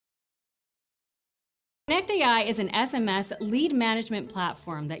Connect AI is an SMS lead management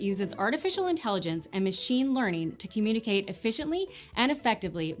platform that uses artificial intelligence and machine learning to communicate efficiently and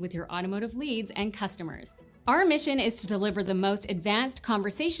effectively with your automotive leads and customers. Our mission is to deliver the most advanced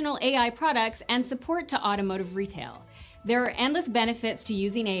conversational AI products and support to automotive retail. There are endless benefits to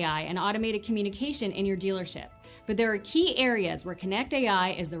using AI and automated communication in your dealership, but there are key areas where Connect AI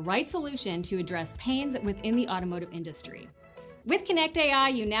is the right solution to address pains within the automotive industry. With Connect AI,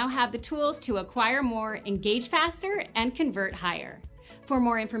 you now have the tools to acquire more, engage faster, and convert higher. For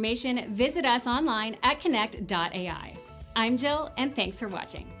more information, visit us online at connect.ai. I'm Jill, and thanks for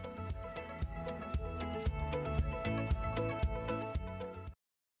watching.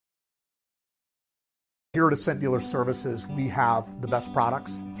 Here at Ascent Dealer Services, we have the best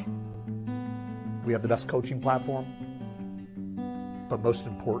products. We have the best coaching platform. But most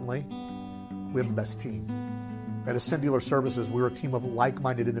importantly, we have the best team. At Ascent Dealer Services, we're a team of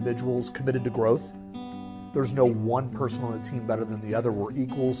like-minded individuals committed to growth. There's no one person on the team better than the other. We're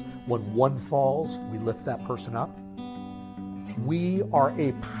equals. When one falls, we lift that person up. We are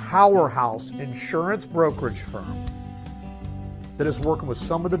a powerhouse insurance brokerage firm that is working with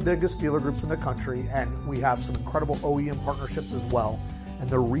some of the biggest dealer groups in the country, and we have some incredible OEM partnerships as well. And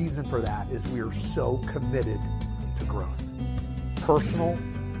the reason for that is we are so committed to growth. Personal,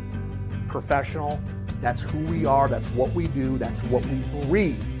 professional, that's who we are, that's what we do, that's what we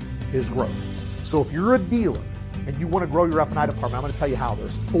breathe is growth. So if you're a dealer and you want to grow your F&I department, I'm going to tell you how.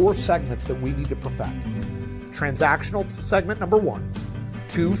 There's 4 segments that we need to perfect. Transactional segment number 1,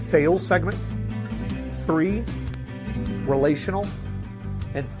 2, sales segment, 3, relational,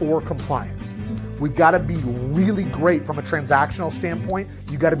 and 4, compliance. We've got to be really great from a transactional standpoint.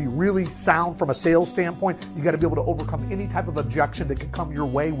 You got to be really sound from a sales standpoint. You got to be able to overcome any type of objection that can come your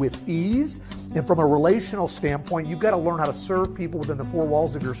way with ease. And from a relational standpoint, you've got to learn how to serve people within the 4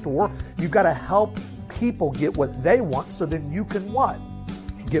 walls of your store. You've got to help people get what they want so then you can what?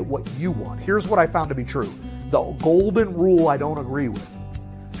 Get what you want. Here's what I found to be true. The golden rule I don't agree with.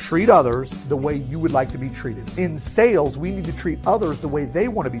 Treat others the way you would like to be treated. In sales, we need to treat others the way they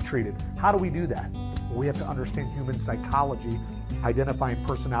want to be treated. How do we do that? Well, we have to understand human psychology, identifying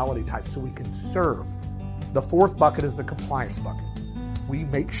personality types so we can serve. The 4th bucket is the compliance bucket. We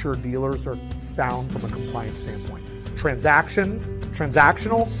make sure dealers are sound from a compliance standpoint.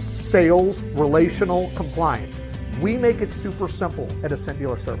 Transactional, sales, relational, compliance. We make it super simple at Ascent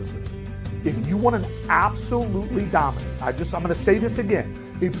Dealer Services. If you want to absolutely dominate, I'm going to say this again.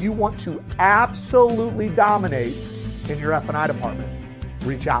 If you want to absolutely dominate in your F&I department,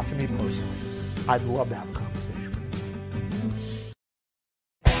 reach out to me personally. I'd love to have a conversation with you.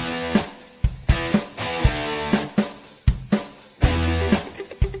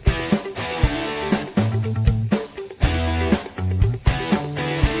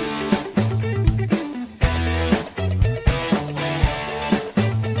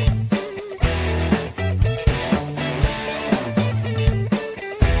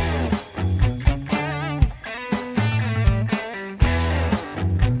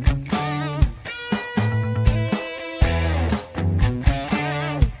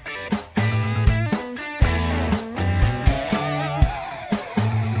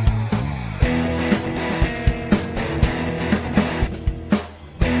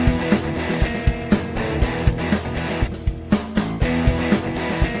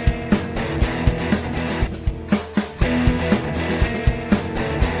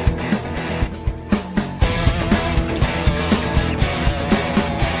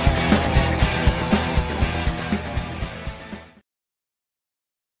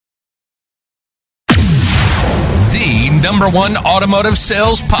 #1 automotive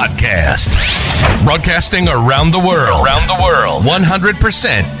sales podcast. Broadcasting around the world.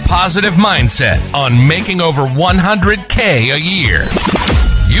 100% positive mindset on making over $100K a year.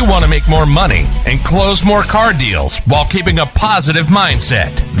 You want to make more money and close more car deals while keeping a positive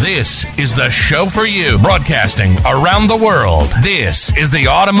mindset. This is the show for you. Broadcasting around the world. This is the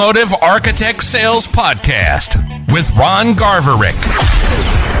Automotive Architect Sales Podcast with Ron Garverick.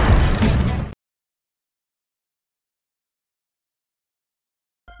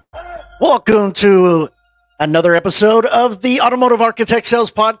 Welcome to another episode of the Automotive Architect Sales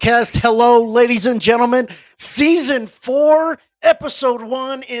Podcast. Hello, ladies and gentlemen. Season 4, Episode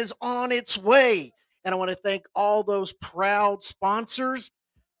 1 is on its way. And I want to thank all those proud sponsors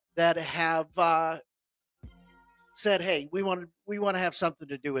that have said, hey, we want to have something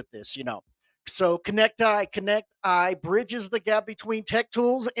to do with this, you know. So Connect AI bridges the gap between tech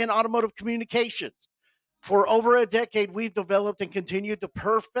tools and automotive communications. For over a decade, we've developed and continued to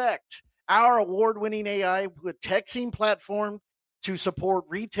perfect our award-winning AI with texting platform to support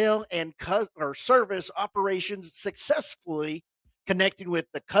retail and or service operations successfully, connecting with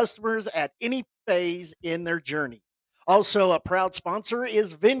the customers at any phase in their journey. Also, a proud sponsor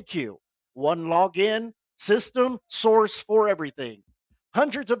is VinQ, one login system source for everything.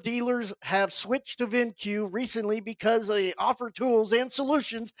 Hundreds of dealers have switched to VinQ recently because they offer tools and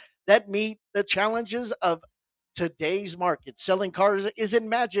solutions that meet the challenges of today's market. Selling cars isn't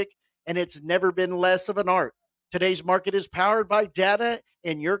magic, and it's never been less of an art. Today's market is powered by data,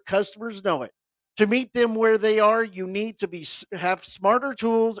 and your customers know it. To meet them where they are, you need to have smarter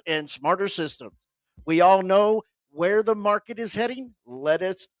tools and smarter systems. We all know where the market is heading. Let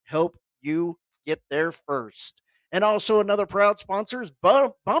us help you get there first. And also, another proud sponsor is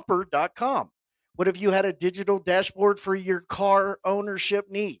bumper.com. What if you had a digital dashboard for your car ownership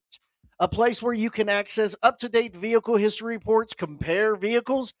needs? A place where you can access up to date vehicle history reports, compare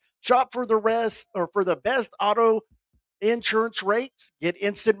vehicles, shop for the rest or for the best auto insurance rates, get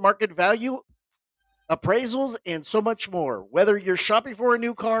instant market value appraisals, and so much more. Whether you're shopping for a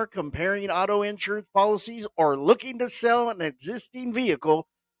new car, comparing auto insurance policies, or looking to sell an existing vehicle,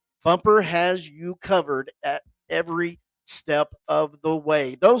 Bumper has you covered at every step of the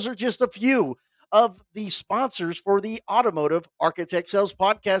way. Those are just a few of the sponsors for the Automotive Architect Sales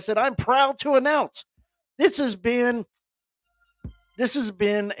Podcast that I'm proud to announce. This has been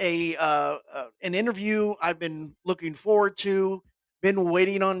a an interview I've been looking forward to, been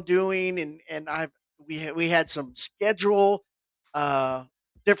waiting on doing, and we had some schedule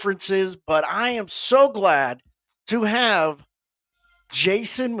differences, but I am so glad to have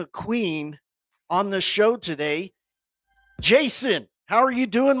Jason McQueen on the show today. Jason, how are you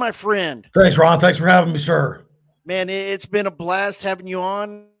doing, my friend? Thanks, Ron. Thanks for having me, sir. Man, it's been a blast having you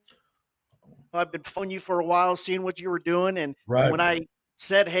on. I've been following you for a while, seeing what you were doing. And Right. when I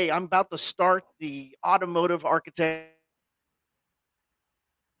said, hey, I'm about to start the Automotive Architect.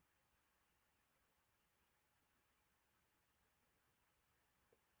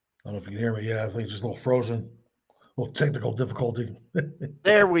 I don't know if you can hear me. Yeah, I think it's just a little frozen, a little technical difficulty.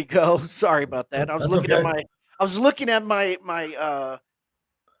 There we go. Sorry about that. I was That's looking okay. at my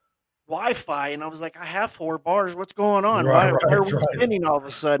Wi-Fi, and I was like, I have 4 bars. What's going on? Right, Why are we right. spinning all of a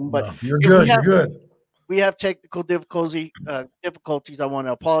sudden? But No, you're if good. You're good. we have technical difficulties. I want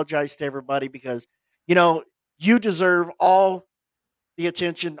to apologize to everybody because you deserve all the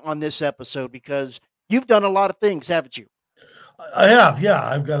attention on this episode because you've done a lot of things, haven't you? I have. Yeah,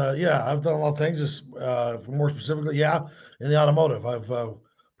 I've done a lot of things. Just more specifically, in the automotive, I've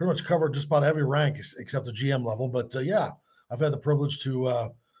pretty much covered just about every rank except the GM level. But I've had the privilege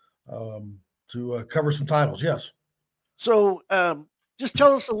to cover some titles. Yes. So, just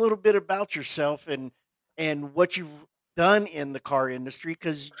tell us a little bit about yourself and what you've done in the car industry,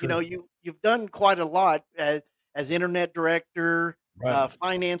 because Sure. you've done quite a lot as internet director, Right.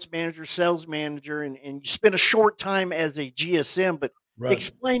 finance manager, sales manager, and you spent a short time as a GSM. But Right.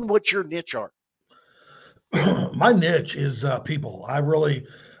 explain what your niche are. My niche is people. I really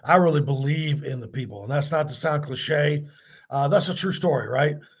believe in the people, and that's not to sound cliche. That's a true story,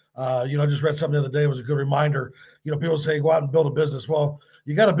 right? I just read something the other day. It was a good reminder. People say go out and build a business. Well,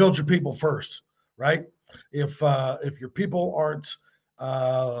 you got to build your people first, right? If your people aren't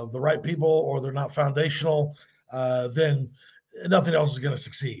the right people or they're not foundational, then nothing else is going to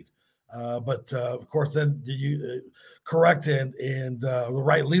succeed. But of course, then you correct and the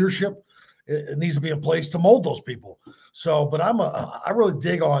right leadership. It needs to be in place to mold those people. So, but I really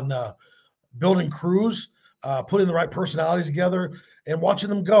dig on building crews, putting the right personalities together, and watching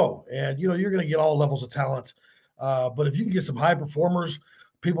them go. And you're going to get all levels of talent, but if you can get some high performers,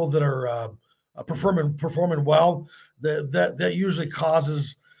 people that are performing well, that usually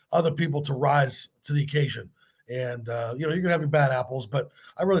causes other people to rise to the occasion. And you're going to have your bad apples, but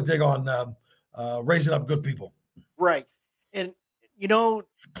I really dig on raising up good people. Right. And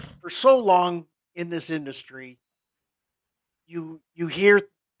for so long in this industry, you hear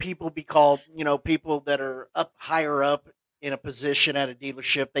people be called, people that are up higher up in a position at a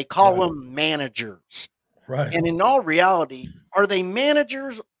dealership, they call Right. them managers. Right. And in all reality, are they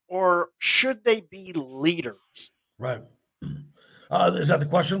managers or should they be leaders? Right. Is that the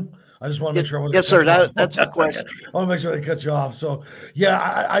question? I just want to make sure I wasn't Yes, sir. cut you off. That's the question. I want to make sure I didn't cut you off. So,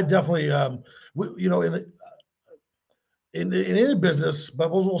 yeah, I definitely, in any business, but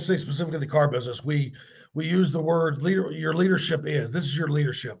we'll say specifically the car business, we use the word leader. Your leadership this is your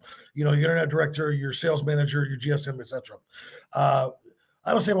leadership. Your internet director, your sales manager, your GSM, etc. I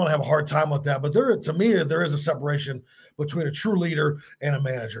don't say I want to have a hard time with that, but to me, there is a separation between a true leader and a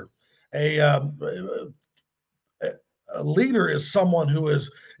manager. A leader is someone who is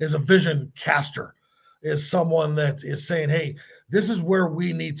a vision caster, is someone that is saying, hey, This is where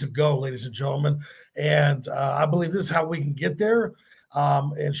we need to go, ladies and gentlemen. And I believe this is how we can get there,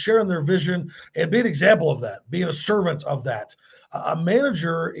 and sharing their vision and be an example of that, being a servant of that. A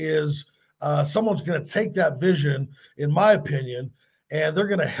manager is someone's going to take that vision, in my opinion, and they're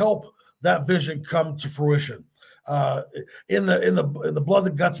going to help that vision come to fruition. Uh, in the blood, the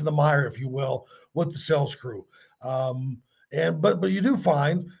guts, and the mire, if you will, with the sales crew. But you do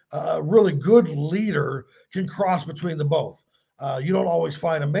find a really good leader can cross between the both. You don't always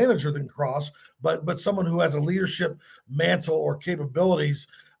find a manager that can cross, but someone who has a leadership mantle or capabilities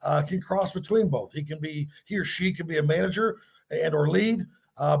can cross between both. He or she can be a manager and or lead,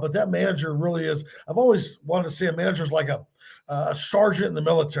 but that manager really is. I've always wanted to say a manager is like a sergeant in the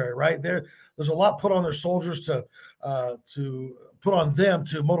military, right? There's a lot put on their soldiers to put on them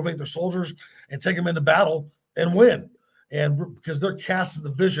to motivate their soldiers and take them into battle and win. And because they're casting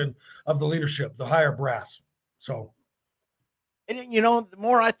the vision of the leadership, the higher brass. So, And the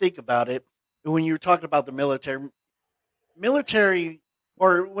more I think about it, when you're talking about the military,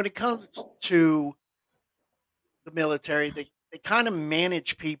 or when it comes to the military, they kind of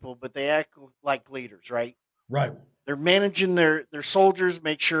manage people, but they act like leaders, right? right, They're managing their soldiers,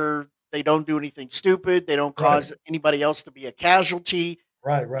 make sure they don't do anything stupid, they don't right, cause anybody else to be a casualty.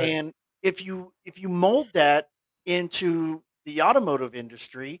 right, And if you mold that into the automotive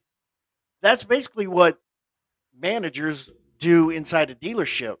industry, that's basically what managers do inside a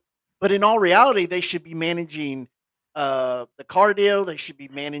dealership. But in all reality, they should be managing the car deal. They should be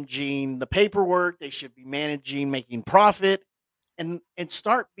managing the paperwork. They should be managing making profit, and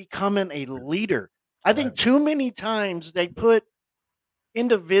start becoming a leader. I think right. too many times they put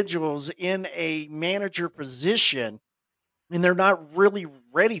individuals in a manager position and they're not really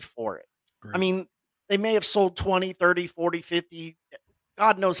ready for it. I Great. mean, they may have sold 20, 30, 40, 50,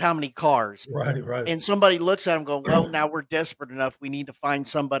 God knows how many cars. Right, right, And somebody looks at them going, well, now we're desperate enough. We need to find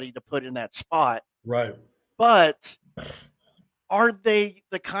somebody to put in that spot. right. But are they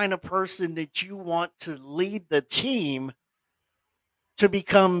the kind of person that you want to lead the team to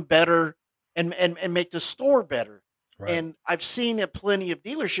become better and make the store better? Right, And I've seen at plenty of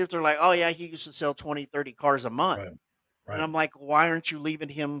dealerships, they're like, oh, yeah, he used to sell 20, 30 cars a month. right, And right, I'm like, why aren't you leaving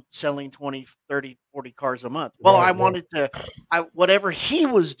him selling 20, 30, 40 cars a month? Well, right, I right. wanted to, whatever he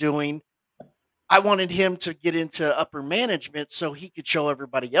was doing, I wanted him to get into upper management so he could show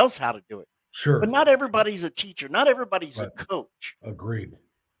everybody else how to do it. But Sure. not everybody's a teacher. Not everybody's a Right. coach. Agreed.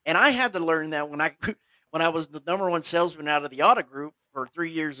 And I had to learn that when I when I was the number one salesman out of the auto group for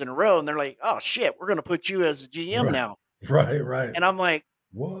 3 years in a row. And they're like, oh shit, we're gonna put you as a GM Right, now. right, right. And I'm like,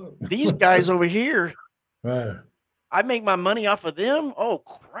 What? these guys over here, Right, I make my money off of them. Oh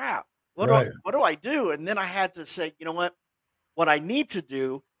crap. right. What do I do? And then I had to say, you know what? What I need to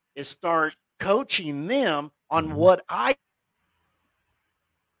do is start coaching them on Mhm. what I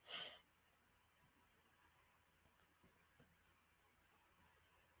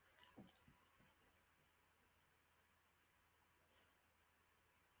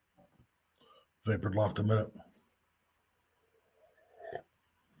Vapor locked a minute.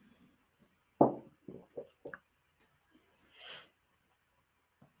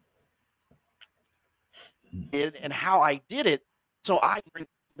 did and how I did it. So I bring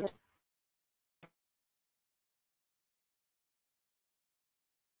more.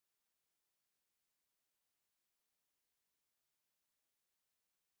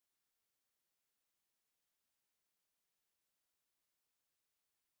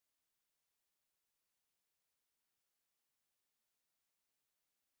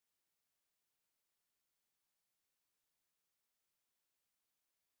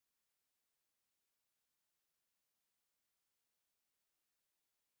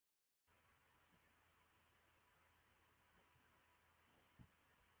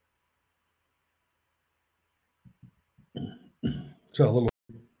 So a little.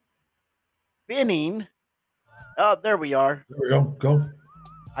 Spinning. Oh, there we are. There we go. Go.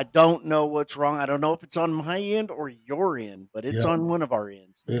 I don't know what's wrong. I don't know if it's on my end or your end, but it's Yeah, on one of our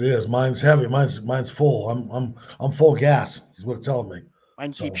ends. it is. Mine's heavy. Mine's full. I'm full gas. Is what it's telling me.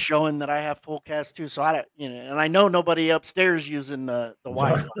 Mine keeps So showing that I have full cast too. So I don't, and I know nobody upstairs using the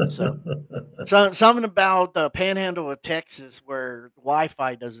Wi-Fi. So something about the panhandle of Texas where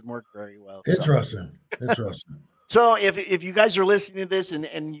Wi-Fi doesn't work very well. So interesting. Interesting. so if you guys are listening to this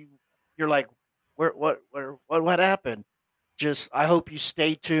and you're like, what happened? Just I hope you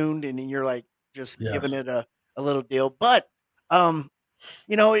stay tuned and then you're like just Yes. giving it a little deal. But um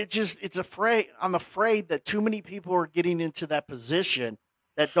it's afraid I'm afraid that too many people are getting into that position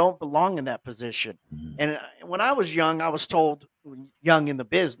that don't belong in that position. Mhm. And when I was young, I was told, young in the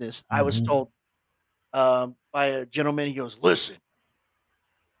business, I was Mhm. told by a gentleman, he goes, listen,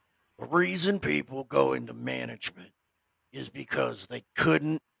 The reason people go into management is because they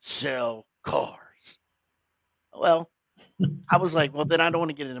couldn't sell cars. Well, I was like, well, then I don't want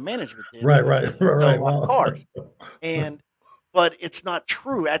to get into management then Right, because right, I right, sell a right. lot of Well, cars. And but it's not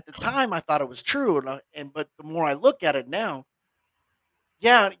true. At the time, I thought it was true, but the more I look at it now,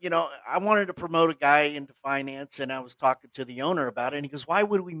 yeah, I wanted to promote a guy into finance, and I was talking to the owner about it, and he goes, "Why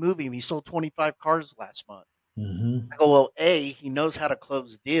would we move him? He sold 25 cars last month." I go, "Well, A, he knows how to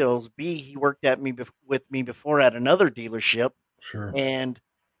close deals. B, he worked with me before at another dealership, sure. and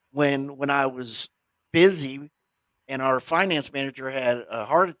when I was busy and our finance manager had a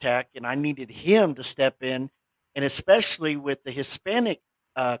heart attack and I needed him to step in, and especially with the Hispanic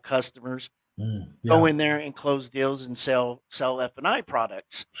customers, go Yeah, in there and close deals and sell F&I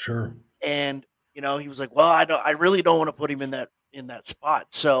products." sure. And he was like, "Well, I really don't want to put him in that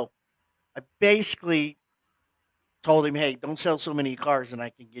spot." So I basically told him, "Hey, don't sell so many cars and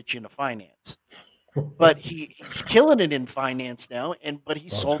I can get you into finance." But he's killing it in finance now, but he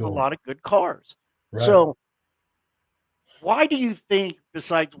That's sold a cool. lot of good cars. Right. So why do you think,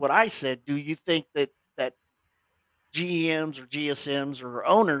 besides what I said, do you think that GMs or GSMs or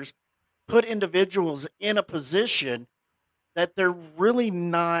owners put individuals in a position that they're really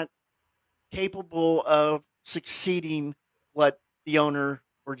not capable of succeeding what the owner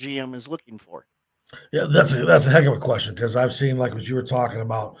or GM is looking for? Yeah, that's a heck of a question because I've seen like what you were talking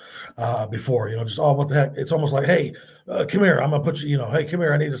about before. Just what the heck? It's almost like, hey, come here. I'm gonna put you. Hey, come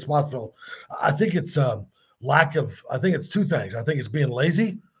here. I need a spot filled. I think it's lack of. I think it's two things. I think it's being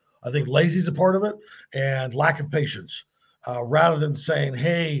lazy. I think lazy is a part of it, and lack of patience. Rather than saying,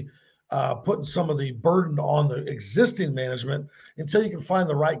 hey, putting some of the burden on the existing management until you can find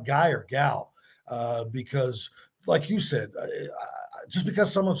the right guy or gal. Because, like you said, just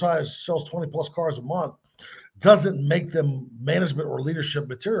because someone sells 20 plus cars a month doesn't make them management or leadership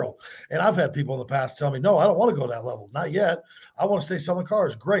material. And I've had people in the past tell me, no, I don't want to go that level. Not yet. I want to stay selling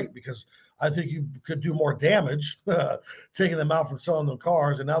cars. Great, because I think you could do more damage taking them out from selling them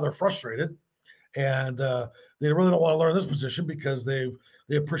cars. And now they're frustrated and they really don't want to learn this position because they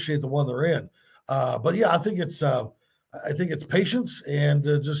appreciate the one they're in. But yeah, I think it's patience and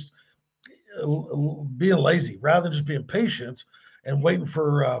just being lazy rather than just being patient and waiting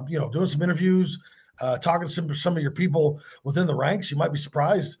for doing some interviews, talking to some of your people within the ranks. You might be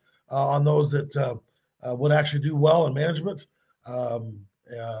surprised on those that would actually do well in management,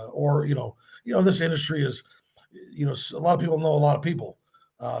 or this industry is a lot of people know a lot of people.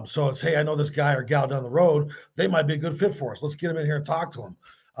 So it's, hey, I know this guy or gal down the road. They might be a good fit for us. Let's get them in here and talk to them,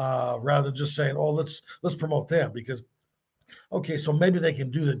 rather than just saying, oh, let's promote them because okay, so maybe they can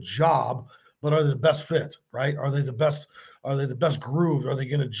do the job, but are they the best fit, right? Are they the best? Are they the best groove? Are they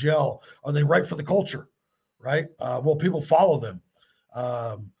going to gel? Are they right for the culture, right? Will people follow them?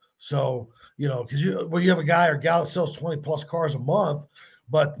 So because you have a guy or gal that sells 20 plus cars a month,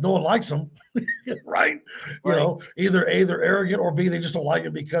 but no one likes them, right? Right. Either A, they're arrogant, or B, they just don't like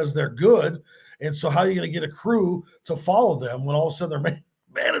it because they're good. And so, how are you going to get a crew to follow them when all of a sudden they're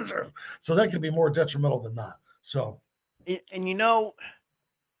manager? So that could be more detrimental than not. So And you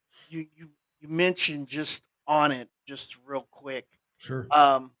mentioned just on it, just real quick. sure.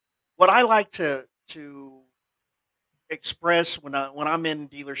 What I like to express when I'm in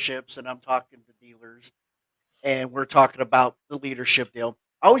dealerships and I'm talking to dealers and we're talking about the leadership deal,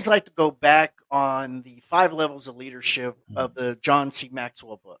 I always like to go back on the 5 levels of leadership of the John C.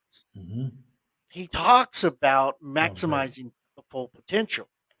 Maxwell books. Mm-hmm. He talks about Sounds great. maximizing the full potential.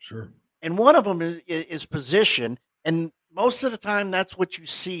 Sure. And one of them is position. And most of the time, that's what you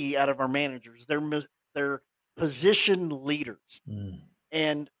see out of our managers. They're position leaders. Mm,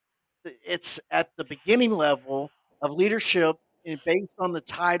 And it's at the beginning level of leadership and based on the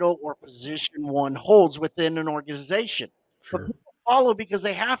title or position one holds within an organization. But sure. people follow because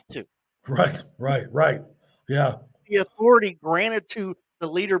they have to. Right. Right. Right. Yeah. The authority granted to the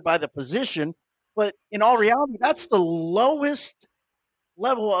leader by the position. But in all reality, that's the lowest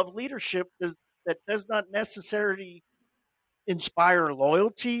level of leadership that does not necessarily inspire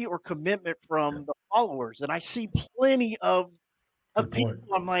loyalty or commitment from the followers. And I see plenty of Good people. point.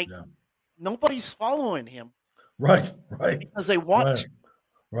 I'm like, Yeah. nobody's following him Right. Right. because they want Right. to.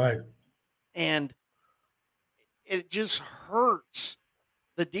 Right. And it just hurts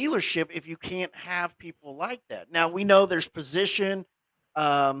the dealership if you can't have people like that. Now we know there's position,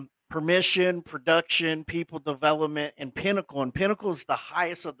 permission, production, people development, and pinnacle. And pinnacle is the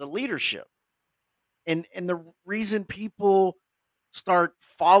highest of the leadership. And the reason people start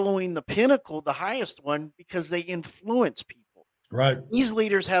following the pinnacle, the highest one, because they influence people. Right. These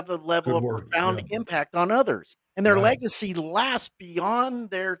leaders have a level Good of word. profound Yeah. impact on others. and their Right. legacy lasts beyond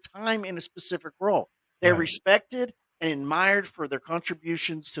their time in a specific role. They're Right. respected and admired for their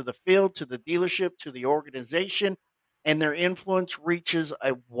contributions to the field, to the dealership, to the organization, and their influence reaches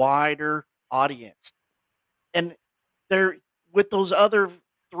a wider audience. And they're with those other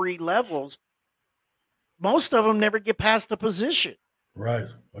three levels, most of them never get past the position. Right.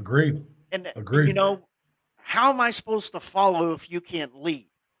 Agreed. And Agreed. how am I supposed to follow if you can't lead?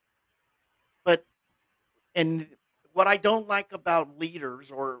 But and what I don't like about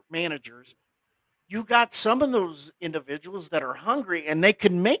leaders or managers, you got some of those individuals that are hungry and they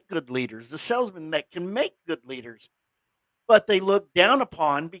can make good leaders, the salesmen that can make good leaders, but they look down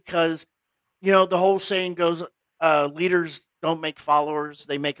upon because, the whole saying goes, leaders don't make followers,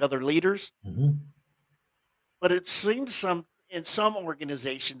 they make other leaders. Mhm. But it seems in some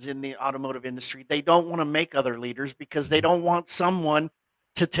organizations in the automotive industry, they don't want to make other leaders because they don't want someone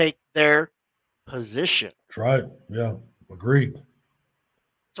to take their position. That's right. Yeah. Agreed.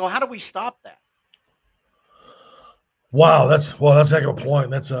 So how do we stop that? Wow. That's a heck of a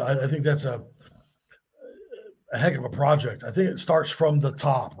point. I think that's a heck of a project. I think it starts from the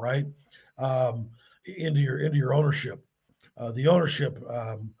top, right? Um, into your ownership. The ownership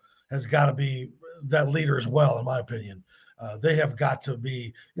has got to be that leader as well, in my opinion. They have got to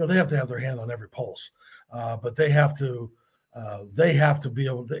be, they have to have their hand on every pulse, but they have to be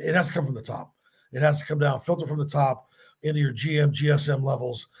able to, it has to come from the top. It has to come down, filter from the top into your GM, GSM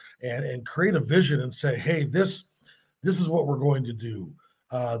levels, and create a vision and say, hey, this is what we're going to do.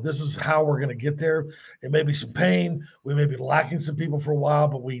 This is how we're going to get there. It may be some pain. We may be lacking some people for a while,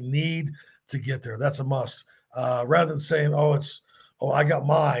 but we need to get there. That's a must. Rather than saying, I got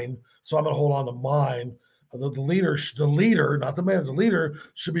mine, so I'm going to hold on to mine. The leader, not the manager, the leader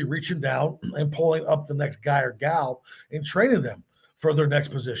should be reaching down and pulling up the next guy or gal and training them for their next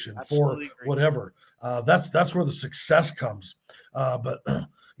position, Absolutely for agree. whatever. That's where the success comes. But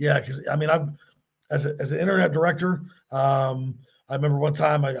yeah, because I'm as an internet director. I remember one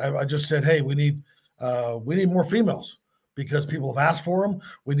time I just said, hey, we need more females because people have asked for them.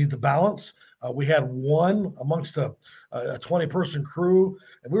 We need the balance. We had one amongst a 20-person crew,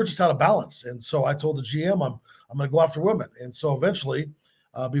 and we were just out of balance. And so I told the GM, I'm going to go after women. And so eventually,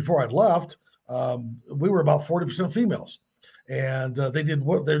 before I'd left, we were about 40% females, and they did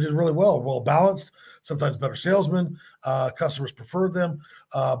really well balanced. Sometimes better salesmen, customers preferred them,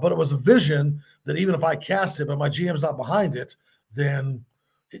 but it was a vision that even if I cast it, but my GM's not behind it, then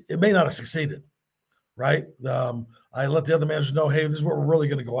it may not have succeeded. Right? I let the other managers know, hey, this is what we're really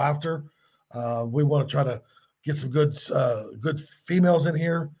going to go after. We want to try to get some good females in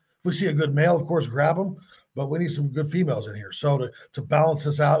here. If we see a good male, of course, grab them, but we need some good females in here. So to balance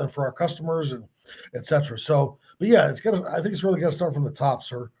this out and for our customers and et cetera. So, but yeah, I think it's really got to start from the top,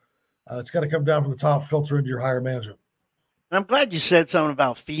 sir. It's got to come down from the top, filter into your higher management. And I'm glad you said something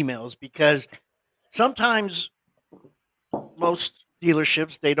about females because sometimes most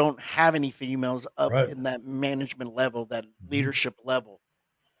dealerships, they don't have any females up Right. in that management level, that leadership level.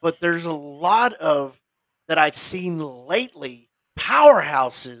 But there's a lot of that I've seen lately,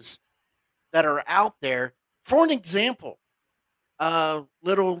 powerhouses that are out there. For an example, a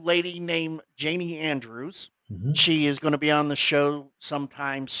little lady named Janie Andrews. Mhm. She is going to be on the show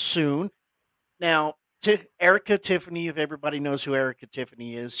sometime soon. Now, Erica Tiffany, if everybody knows who Erica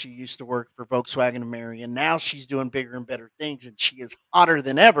Tiffany is, she used to work for Volkswagen of Marion. Now she's doing bigger and better things, and she is hotter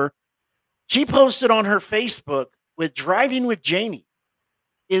than ever. She posted on her Facebook with Driving with Janie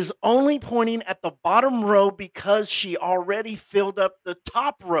is only pointing at the bottom row because she already filled up the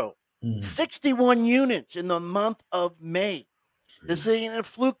top row. 61 units in the month of May. This ain't a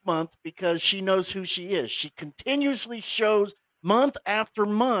fluke month because she knows who she is. She continuously shows month after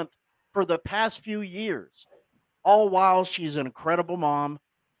month for the past few years, all while she's an incredible mom.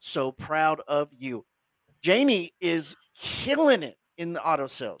 So proud of you. Janie is killing it in the auto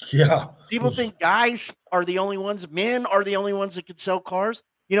sales. Yeah. People think guys are the only ones, men are the only ones that can sell cars.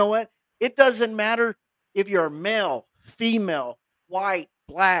 You know what? It doesn't matter if you're male, female, white,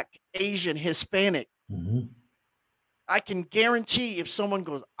 black, Asian, Hispanic. Mhm. I can guarantee if someone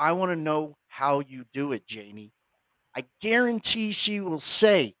goes, I want to know how you do it, Janie, I guarantee she will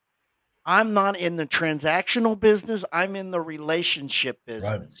say, I'm not in the transactional business. I'm in the relationship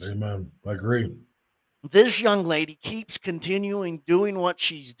business. Right. Amen. I agree. This young lady keeps continuing doing what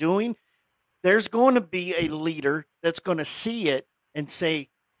she's doing. There's going to be a leader that's going to see it and say,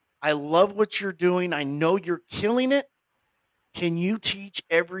 I love what you're doing. I know you're killing it. Can you teach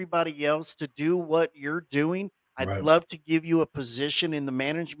everybody else to do what you're doing? I'd Right. love to give you a position in the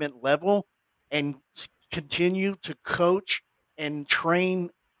management level and continue to coach and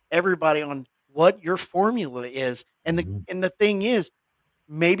train everybody on what your formula is. And Mm-hmm. the thing is,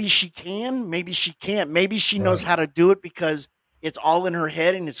 maybe she can, maybe she can't. Maybe she knows Right. how to do it because it's all in her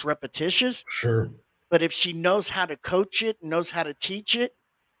head and it's repetitious. Sure. But if she knows how to coach it, knows how to teach it,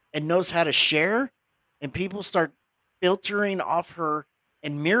 and knows how to share, and people start filtering off her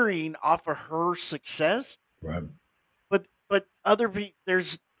and mirroring off of her success. Right. But other people,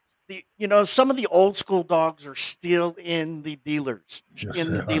 there's some of the old school dogs are still in the dealers Yes,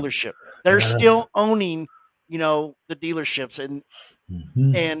 in they the are. dealership. They're Yeah. still owning the dealerships,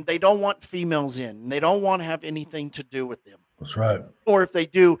 Mm-hmm. and they don't want females in. They don't want to have anything to do with them. That's right. Or if they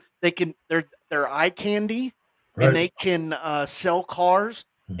do, they're eye candy, and Right. they can sell cars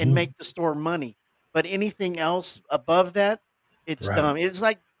and Mm-hmm. make the store money. But anything else above that, it's Right. dumb. It's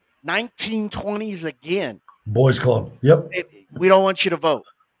like 1920s again. Boys Club. Yep. We don't want you to vote.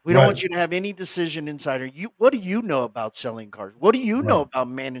 We don't Right. want you to have any decision inside. What do you know about selling cars? What do you know Right. about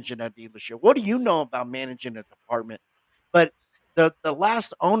managing a dealership? What do you know about managing a department? But the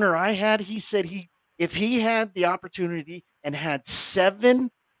last owner I had, he said if he had the opportunity and had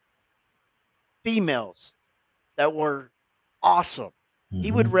 7 females that were awesome,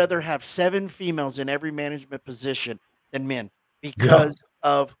 he would Mm-hmm. rather have 7 females in every management position than men Yeah. because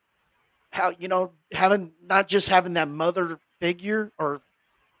of how having not just having that mother figure, or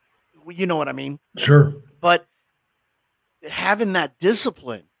you know what I mean, Sure. but having that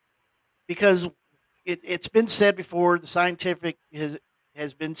discipline, because it's been said before, the scientific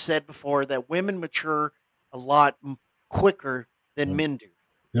has been said before, that women mature a lot quicker than Yep. men do,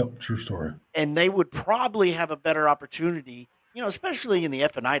 Yep. True story. and they would probably have a better opportunity, especially in the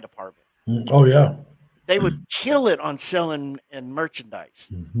F&I department. Oh yeah. They would kill it on selling and merchandise.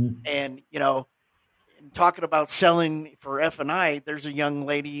 Mm-hmm. And and talking about selling for F&I, there's a young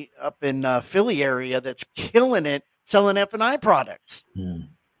lady up in Philly area that's killing it selling F&I products Mm.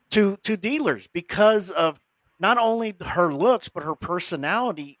 to dealers because of not only her looks, but her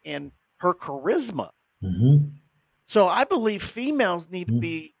personality and her charisma. Mm-hmm. So I believe females need to Mm.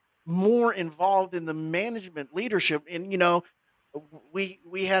 be more involved in the management leadership. And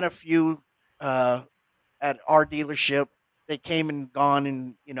we had a few at our dealership. They came and gone,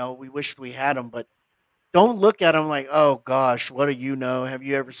 and we wished we had them, but don't look at them like, oh gosh, what do you know? Have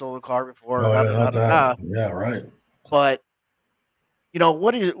you ever sold a car before? Oh Da, yeah, da, da, not da, that. da. Yeah. Right. But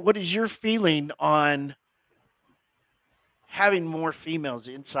what is your feeling on having more females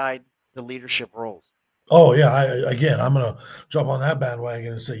inside the leadership roles? Oh yeah. I'm gonna jump on that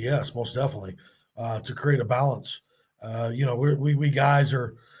bandwagon and say yes, most definitely. To create a balance. We guys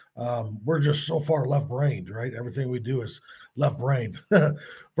are we're just so far left brained, right? Everything we do is left brained.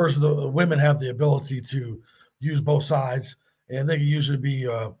 Versus the women have the ability to use both sides, and they can usually be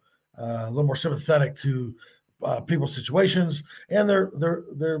a little more sympathetic to people's situations, and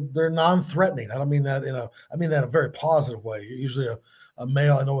they're non-threatening. I don't mean that I mean that in a very positive way. Usually a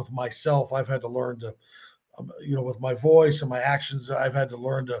male, I know with myself, I've had to learn to with my voice and my actions, I've had to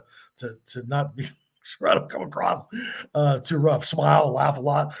learn to not be try to come across too rough. Smile, laugh a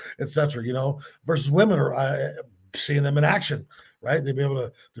lot, etc. Versus women are seeing them in action, right? They'd be able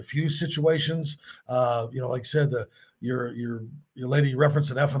to diffuse situations. Like I said, your lady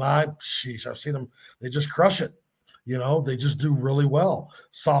referenced an F and I. Sheesh, I've seen them. They just crush it. They just do really well.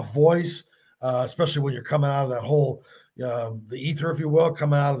 Soft voice, especially when you're coming out of that whole the ether, if you will,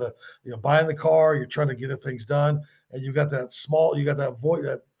 coming out of the buying the car, you're trying to get things done, and you got that voice,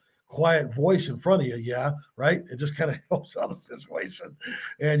 that quiet voice in front of you, yeah, right. It just kind of helps out the situation,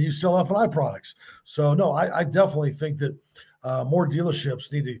 and you sell F&I products. So no, I definitely think that more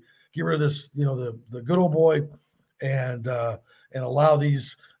dealerships need to get rid of this, the good old boy, and allow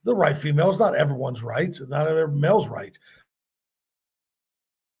the right females. Not everyone's right, not every male's right,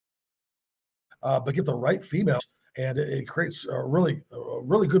 but get the right females, and it creates a really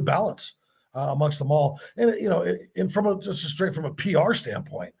good balance amongst them all. And and just straight from a PR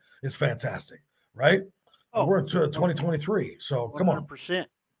standpoint, it's fantastic, right? Oh, We're in 2023, so come on, 100%.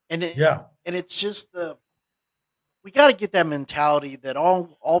 And yeah, it's just we got to get that mentality that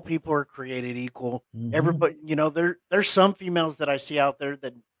all people are created equal. hmm Everybody, there's some females that I see out there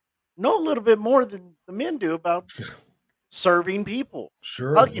that know a little bit more than the men do about serving people,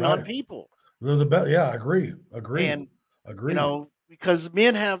 sure, hugging on right. people. They're the best. Yeah, agreed, And agreed. because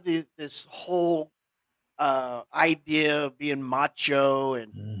men have this whole idea of being macho,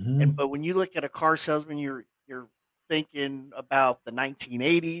 and hmm but when you look at a car salesman, you're thinking about the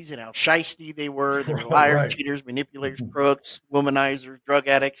 1980s and how shisty they were. They were liars, Right. cheaters, manipulators, crooks, womanizers, drug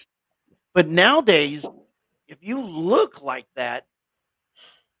addicts. But nowadays, if you look like that,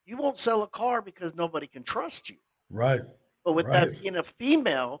 you won't sell a car because nobody can trust you. Right. But with Right. that being a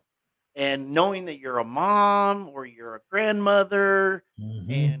female, And knowing that you're a mom or you're a grandmother,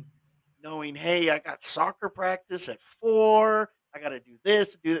 Mm-hmm. and knowing, hey, I got soccer practice at 4, I got to do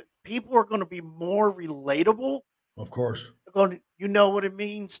this, do that. People are going to be more relatable. Of course. They're going to, you know what it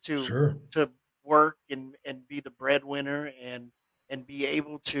means Sure. to work and be the breadwinner and be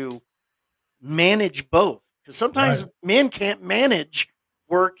able to manage both. Because Right. sometimes men can't manage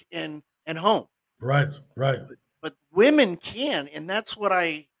work and home, Right. Right. but women can, and that's what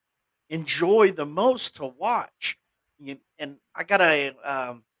I enjoy the most to watch. And I got a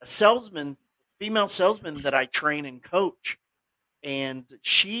salesman, female salesman that I train and coach, and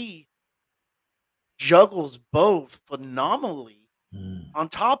she juggles both phenomenally Mm, on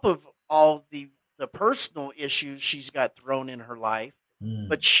top of all the personal issues she's got thrown in her life. mm,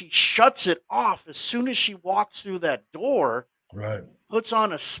 But she shuts it off as soon as she walks through that door, right. puts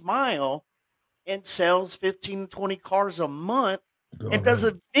on a smile, and sells 15 to 20 cars a month, Good and on does her.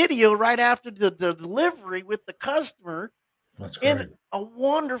 a video right after the delivery with the customer That's in great. a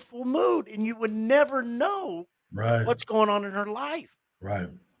wonderful mood. And you would never know Right. what's going on in her life. Right.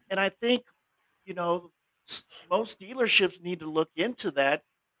 And I think, you know, most dealerships need to look into that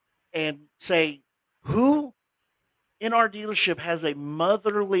and say, who in our dealership has a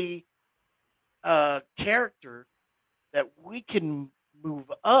motherly character that we can move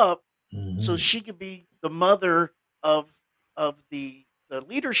up so Mm-hmm. she could be the mother of the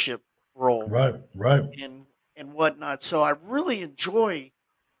leadership role Right. Right. and and whatnot. So I really enjoy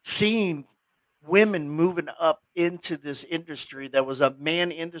seeing women moving up into this industry that was a man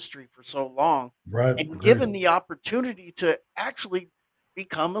industry for so long, Right. and Agreed. given the opportunity to actually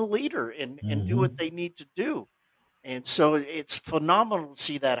become a leader and do what Mm-hmm. they need to do. And so it's phenomenal to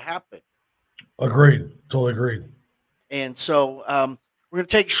see that happen. Agreed. Totally agreed. And so we're going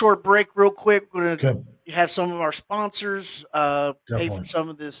to take a short break real quick. We're going Okay. to have some of our sponsors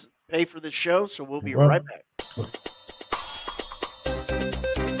Definitely. pay for this show. So we'll be Right. right back.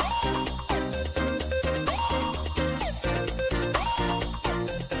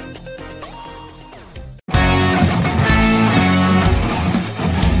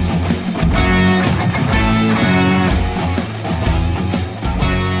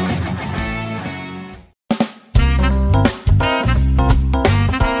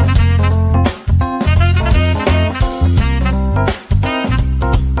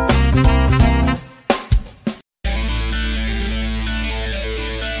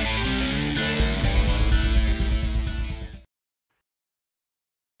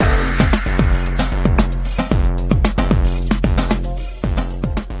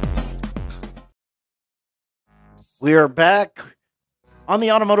 We are back on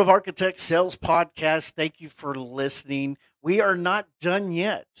the Automotive Architect Sales Podcast. Thank you for listening. We are not done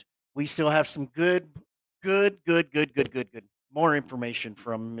yet. We still have some good more information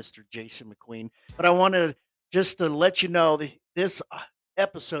from Mr. Jason McQueen. But I want to just to let you know that this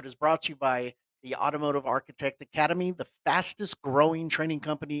episode is brought to you by the Automotive Architect Academy, the fastest growing training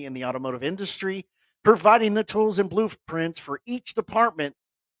company in the automotive industry, providing the tools and blueprints for each department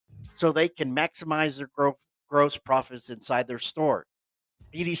so they can maximize their gross profits inside their store.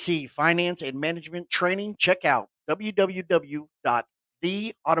 BDC Finance and Management Training. Check out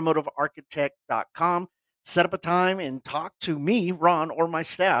www.theautomotivearchitect.com. Set up a time and talk to me, Ron, or my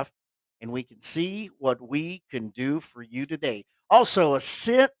staff, and we can see what we can do for you today. Also,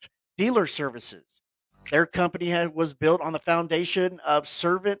 Ascent Dealer Services. Their company was built on the foundation of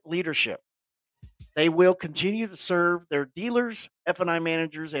servant leadership. They will continue to serve their dealers, F&I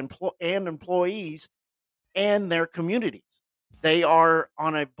managers, and employees and their communities. They are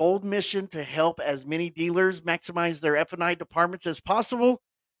on a bold mission to help as many dealers maximize their F&I departments as possible.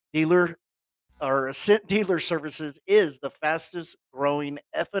 Dealer or Ascent Dealer Services is the fastest growing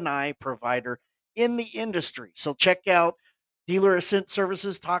F&I provider in the industry. So check out Dealer Ascent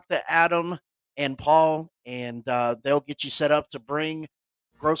Services. Talk to Adam and Paul, and they'll get you set up to bring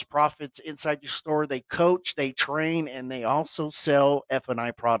gross profits inside your store. They coach, they train, and they also sell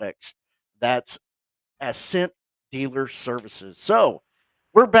F&I products. That's Ascent Dealer Services. So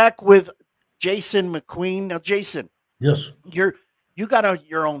we're back with Jason McQueen. Now, Jason, Yes. you got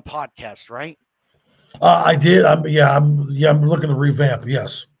your own podcast, right? I did. I'm looking to revamp.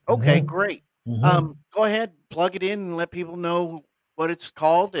 Yes. Okay, Mm-hmm. great. Mm-hmm. Go ahead, plug it in, and let people know what it's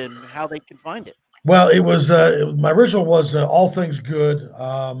called and how they can find it. Well, my original was All Things Good.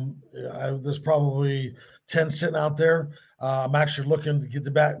 There's probably 10 sitting out there. I'm actually looking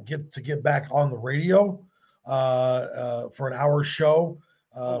to get back on the radio for an hour show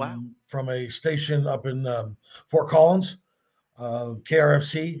Oh wow. from a station up in Fort Collins,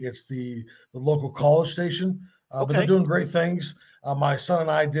 KRFC. It's the local college station, but they're Okay. doing great things. My son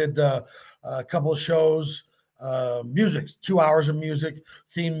and I did a couple of shows, music, 2 hours of music,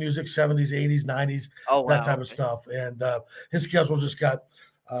 theme music, 70s, 80s, 90s, Oh that wow. type of stuff. And his schedule just got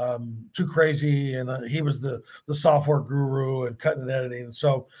too crazy. And he was the software guru and cutting and editing. And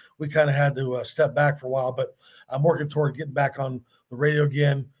so we kind of had to step back for a while. But I'm working toward getting back on the radio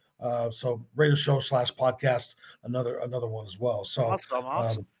again. So radio show / podcast, another one as well. So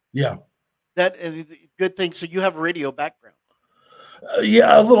Awesome. yeah. That is a good thing. So you have a radio background.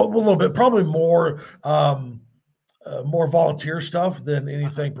 Yeah, a little bit, probably more volunteer stuff than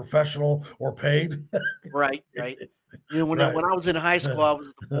anything professional or paid. Right. You know, when Right. I was in high school, I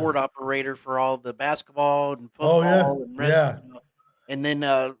was the board operator for all the basketball and Oh yeah, football and yeah. and then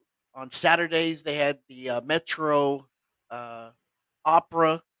on Saturdays they had the Metro uh,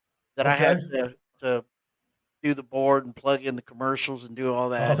 Opera that I had Okay. to do the board and plug in the commercials and do all Oh,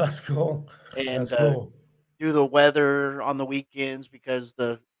 that, that's cool. and That's cool. do the weather on the weekends because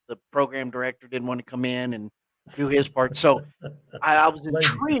the program director didn't want to come in and do his part. So I was Lazy.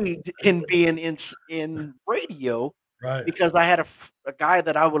 intrigued in being in radio Right. because I had a guy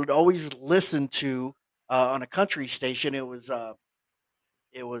that I would always listen to on a country station. It was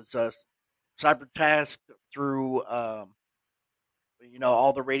cybertasked through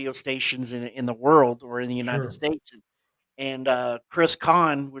all the radio stations in the world or in the United Sure. States, and Chris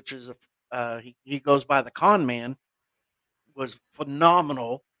Kahn, which is he goes by the Con Man, was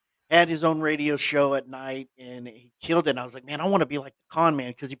phenomenal. Had his own radio show at night, and he killed it. And I was like, man, I want to be like the Con Man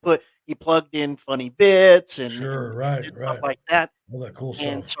because he plugged in funny bits Sure. and Right. did stuff Right. like that. All that cool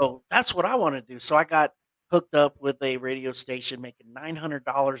And stuff. so that's what I want to do. So I got hooked up with a radio station making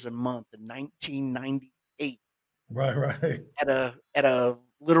 $900 a month in 1998 Right. Right. at a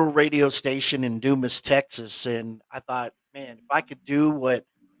little radio station in Dumas, Texas. And I thought, man, if I could do what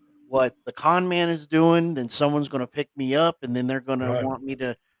the Con Man is doing, then someone's going to pick me up, and then they're going to Right. want me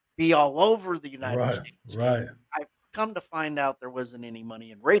to be all over the United Right. States. Right. And I come to find out there wasn't any money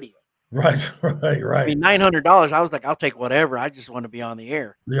in radio. Right. Right. I Right. mean, $900. I was like, I'll take whatever. I just want to be on the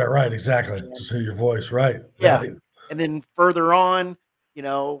air. Yeah. Right. Exactly. And Just hear your voice. Right. yeah, Right. and then further on, you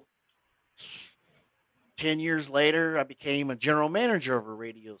know, 10 years later, I became a general manager of a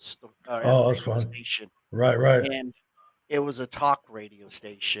at a Oh, that's radio fun. station, Right. Right. and it was a talk radio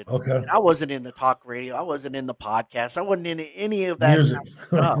station. Okay. And I wasn't in the talk radio. I wasn't in the podcast. I wasn't in any of that Music. kind of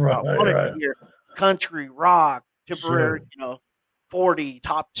stuff. I Right. wanted to Right. hear country, rock, Sure. temporary, 40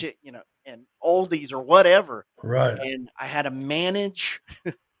 top 10, and oldies or whatever. Right. And I had to manage.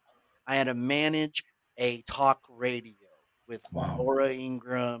 I had to manage a talk radio with Wow. Laura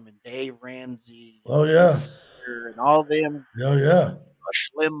Ingraham and Dave Ramsey and Oh Jim yeah. Baker and all them, Oh yeah.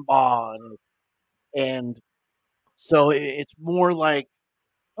 Rush Limbaugh, and so it's more like,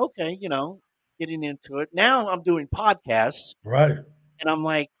 okay, getting into it. Now I'm doing podcasts, Right. and I'm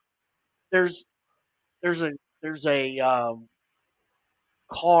like, there's there's a there's a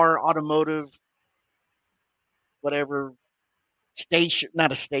car automotive whatever station,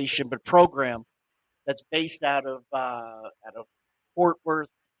 not a station, but program that's based out of Fort Worth,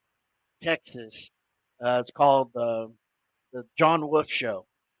 Texas. It's called the John Wolf Show,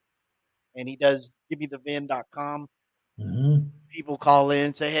 and he does givemethevin.com. Mm-hmm. People call in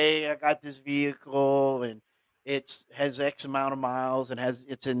and say, "Hey, I got this vehicle and it's has X amount of miles and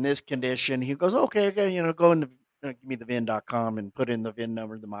it's in this condition." He goes, "Okay, go into givemethevin.com and put in the VIN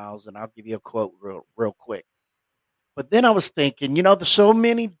number, the miles, and I'll give you a quote real quick." But then I was thinking, there's so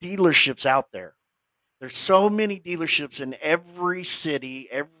many dealerships out there. There's so many dealerships in every city,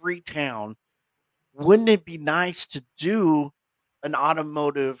 every town. Wouldn't it be nice to do an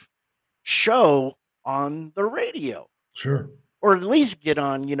automotive show on the radio, Sure. or at least get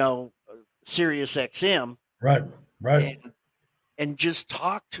on, Sirius XM Right. Right. and just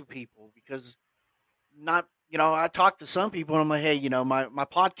talk to people? Because not, I talk to some people and I'm like, hey, my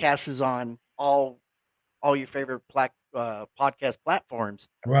podcast is on all your favorite podcast platforms.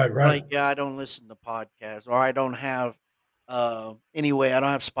 Right. They're Right. like, yeah, I don't listen to podcasts, or I don't have anyway, I don't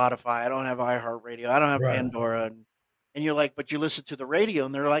have Spotify, I don't have iHeartRadio, I don't have Right. Pandora, and you're like, but you listen to the radio,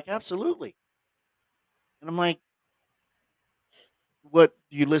 and they're like, absolutely. And I'm like, what,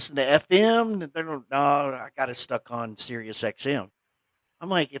 do you listen to FM? And they're no, I got it stuck on Sirius XM. I'm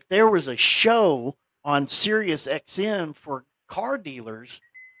like, if there was a show on Sirius XM for car dealers,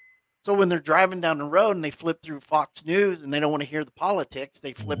 so when they're driving down the road and they flip through Fox News and they don't want to hear the politics,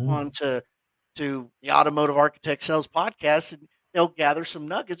 they flip Mhm. on to the Automotive Architect Sales Podcast, and they'll gather some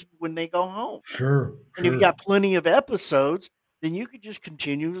nuggets when they go home. Sure. And if you got plenty of episodes, then you could just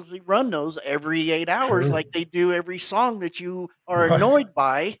continuously run those every 8 hours, Sure. like they do every song that you are Right. annoyed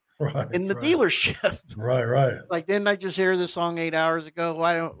by in the right, dealership. right. Like, didn't I just hear this song 8 hours ago?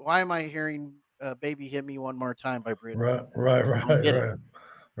 Why am I hearing "Baby Hit Me One More Time" by Britney? Right, I right, just don't right, get it. right,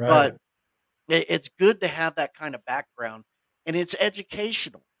 right. But it's good to have that kind of background, and it's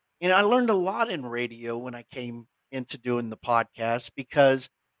educational. And I learned a lot in radio when I came into doing the podcast because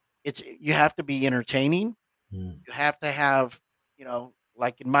you have to be entertaining. Mm, You have to have,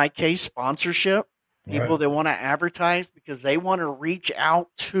 like in my case, sponsorship. right, People that want to advertise because they want to reach out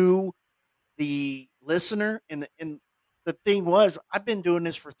to the listener. And the thing was, I've been doing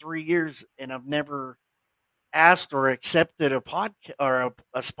this for 3 years, and I've never asked or accepted a podcast or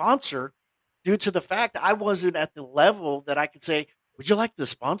a sponsor due to the fact I wasn't at the level that I could say, "Would you like to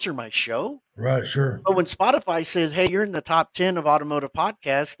sponsor my show?" right. Sure. But when Spotify says, "Hey, you're in the top 10 of automotive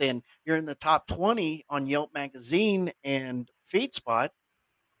podcasts, and you're in the top 20 on Yelp Magazine and FeedSpot,"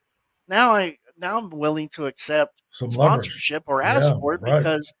 now I'm willing to accept Some leverage. sponsorship or ask Yeah. for it Right.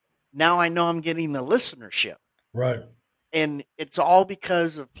 because now I know I'm getting the listenership. Right. And it's all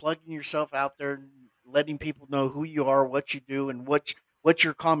because of plugging yourself out there and letting people know who you are, what you do, and what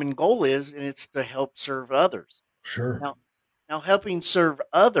your common goal is, and it's to help serve others. Sure. Now, helping serve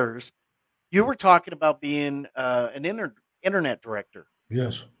others, you were talking about being an internet director.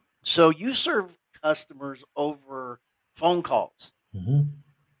 Yes. So you serve customers over phone calls, Mm-hmm.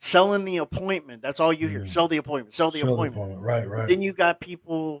 selling the appointment. That's all you hear. Mm. Sell the appointment, sell the Sell the appointment. appointment. Right. But Right. then you got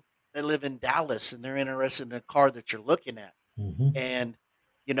people that live in Dallas and they're interested in the car that you're looking at. Mm-hmm. And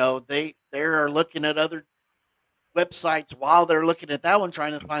they are looking at other websites while they're looking at that one,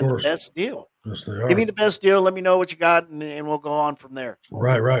 trying to Of find the course. best deal. Yes, they Give me are. the best deal. Let me know what you got, and we'll go on from there.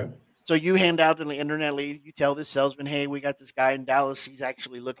 Right. Right. So you hand out the internet lead. You tell this salesman, "Hey, we got this guy in Dallas. He's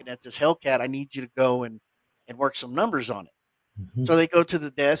actually looking at this Hellcat. I need you to go and work some numbers on it." Mm-hmm. So they go to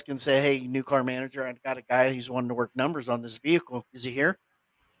the desk and say, "Hey, new car manager, I got a guy. He's wanting to work numbers on this vehicle. Is he here?"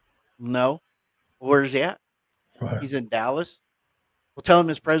 "No." "Where's he at?" Right. "He's in Dallas." "Well, tell him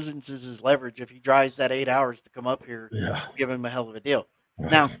his presence is his leverage. If he drives that 8 hours to come up here, Yeah. give him a hell of a deal."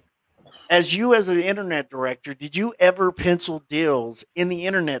 Right. Now, as an internet director, did you ever pencil deals in the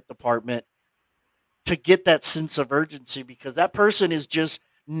internet department to get that sense of urgency? Because that person is just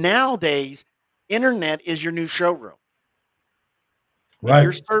nowadays, internet is your new showroom, and Right.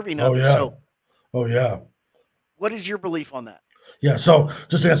 you're serving Oh others. yeah. So, Oh yeah. what is your belief on that? Yeah. So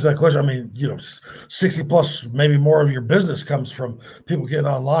just to answer that question, I mean, 60 plus, maybe more of your business comes from people getting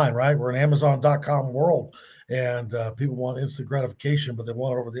online, right? We're an Amazon.com world, and people want instant gratification, but they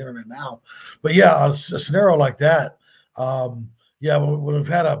want it over the internet now. But yeah, on a scenario like that, yeah, when we've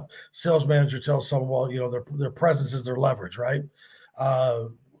had a sales manager tell someone, well, their presence is their leverage, right? Uh,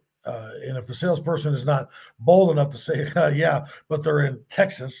 and if the salesperson is not bold enough to say, yeah, but they're in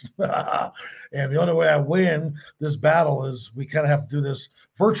Texas, and the only way I win this battle is we kind of have to do this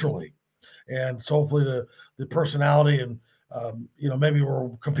virtually. And so hopefully the personality and, maybe we're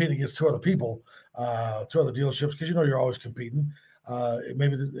competing against two other people, two other dealerships, because you're always competing.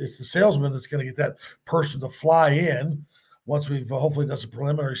 Maybe it's the salesman that's going to get that person to fly in once we've hopefully done some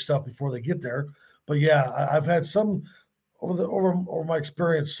preliminary stuff before they get there. But yeah, I've had some over my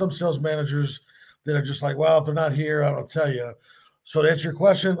experience, some sales managers that are just like, well, if they're not here, I don't tell you. So to answer your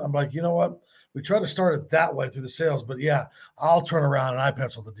question, I'm like, you know what? We try to start it that way through the sales, but yeah, I'll turn around and I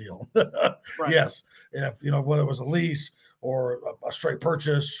pencil the deal. Right. Yes, if whether it was a lease or a straight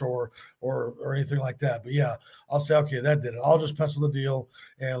purchase or anything like that. But yeah, I'll say, okay, that did it. I'll just pencil the deal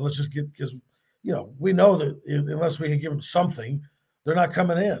and let's just get, because we know that unless we can give them something, they're not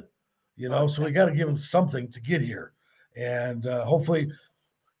coming in. So we got to give them something to get here. And hopefully,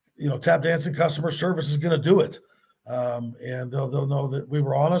 tap dancing customer service is going to do it, and they'll know that we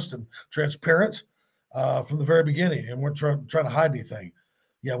were honest and transparent from the very beginning, and we're trying to hide anything.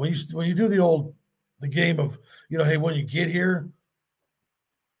 Yeah, when you do the game of hey, when you get here,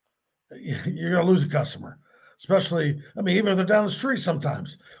 you're going to lose a customer, especially even if they're down the street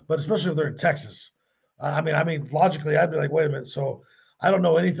sometimes, but especially if they're in Texas. I mean, logically, I'd be like, wait a minute, so I don't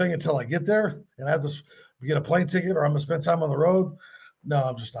know anything until I get there, and I have to get a plane ticket, or I'm gonna spend time on the road. No,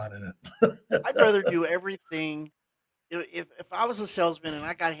 I'm just not in it. I'd rather do everything. If I was a salesman and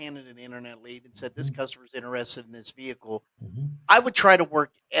I got handed an internet lead and said this customer's interested in this vehicle, Mm-hmm. I would try to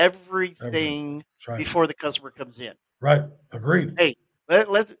work Everything. everything Right. before the customer comes in. Right. Agreed. Hey,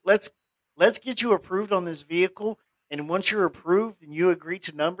 let's get you approved on this vehicle, and once you're approved and you agree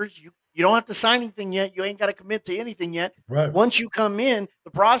to numbers, you don't have to sign anything yet. You ain't got to commit to anything yet. Right. Once you come in,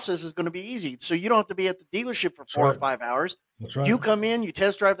 the process is going to be easy. So you don't have to be at the dealership for 4 or right. 5 hours. That's right. You come in, you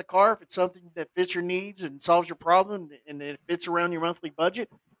test drive the car. If it's something that fits your needs and solves your problem and it fits around your monthly budget,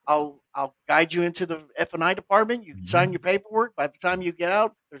 I'll guide you into the F&I department. You can sign your paperwork. By the time you get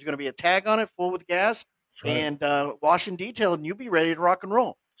out, there's going to be a tag on it full with gas That's right. and wash and detail, and you'll be ready to rock and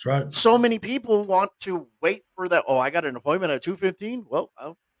roll. That's right. So many people want to wait for that. Oh, I got an appointment at 2:15. Well,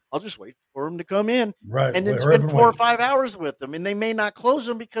 I'll just wait for them to come in Right. and then Wait, hurry up spend and 4 or wait. 5 hours with them, and they may not close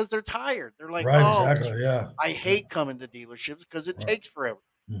them because they're tired. They're like, Right. "Oh, Exactly. Yeah. I hate coming to dealerships because it Right. takes forever."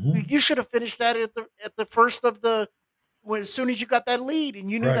 Mm-hmm. You should have finished that at the first of the as soon as you got that lead and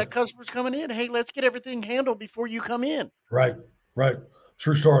you knew Right. that customer's coming in. Hey, let's get everything handled before you come in. Right. Right.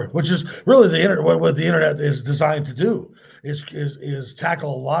 True story. Which is really the internet. What the internet is designed to do is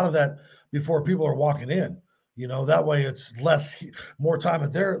tackle a lot of that before people are walking in. That way it's more time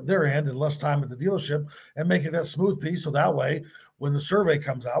at their end and less time at the dealership, and making that smooth piece. So that way, when the survey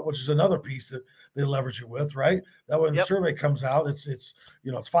comes out, which is another piece that they leverage you with, right? That way, when the Yep. survey comes out, it's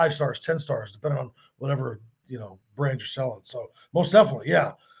 5 stars, 10 stars, depending on whatever brand you're selling. So most definitely,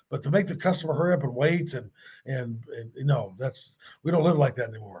 yeah. But to make the customer hurry up and wait and we don't live like that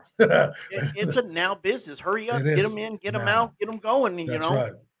anymore. It's a now business. Hurry up, It get is them in, get them now. out, get them going. That's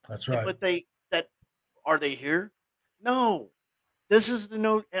right. That's right. But that are they here? No, this is the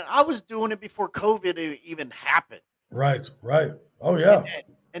no. And I was doing it before COVID even happened. Right. Right. Oh And, yeah.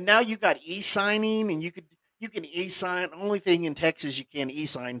 and now you got e-signing, and you can e-sign. Only thing in Texas you can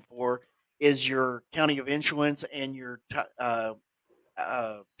e-sign for is your county of issuance and your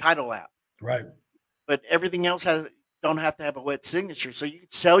title app. Right. But everything else don't have to have a wet signature. So you can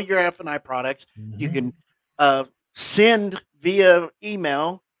sell your F&I products. You Mhm. can send via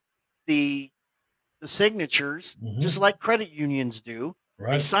email the signatures, just Mhm. like credit unions do. They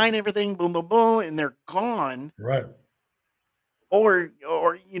Right. sign everything, boom, boom, boom, and they're gone. Right. Or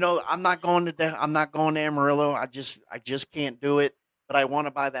I'm not going to Amarillo. I just can't do it. But I want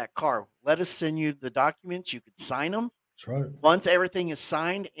to buy that car. Let us send you the documents. You can sign them. That's right. Once everything is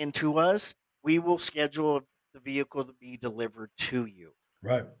signed into us, we will schedule the vehicle to be delivered to you.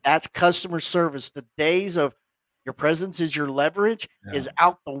 Right. That's customer service. The days of your presence is your leverage Yeah. is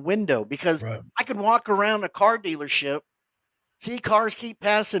out the window, because Right. I can walk around a car dealership, see cars keep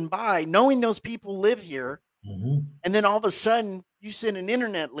passing by, knowing those people live here, Mhm. and then all of a sudden you send an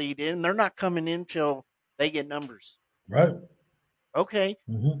internet lead in, they're not coming in till they get numbers. Right. Okay.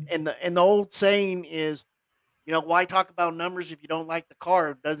 Mhm. And the old saying is, why talk about numbers if you don't like the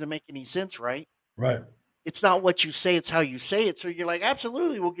car? It doesn't make any sense, right? Right. It's not what you say, it's how you say it. So you're like,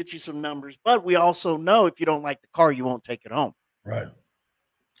 absolutely, we'll get you some numbers. But we also know if you don't like the car, you won't take it home. Right.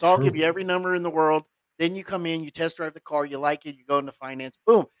 So I'll give True. you every number in the world. Then you come in, you test drive the car, you like it, you go into finance.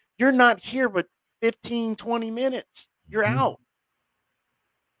 Boom. You're not here but 15, 20 minutes. You're Mhm. out.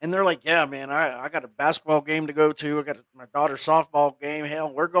 And they're like, yeah, man, I got a basketball game to go to. I got my daughter's softball game.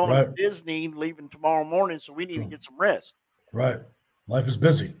 Hell, we're going Right. to Disney leaving tomorrow morning, so we need to True. get some rest. Right. Life is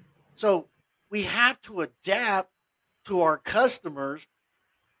busy. So we have to adapt to our customers,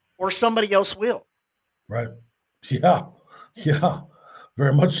 or somebody else will. Right. Yeah. Yeah.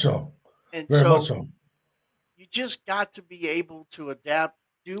 Very much so. And Very much so so. you just got to be able to adapt,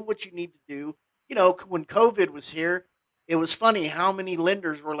 do what you need to do. When COVID was here, it was funny how many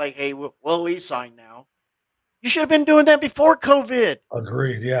lenders were like, hey, we'll e-sign now. You should have been doing that before COVID.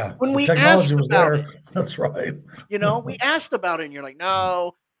 Agreed. Yeah. When The we technology asked was about there. it, That's right. we asked about it, and you're like,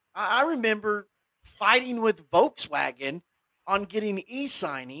 no. I remember fighting with Volkswagen on getting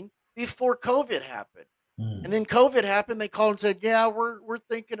e-signing before COVID happened. Mm. And then COVID happened. They called and said, yeah, we're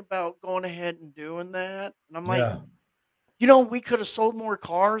thinking about going ahead and doing that. And I'm like, Yeah. we could have sold more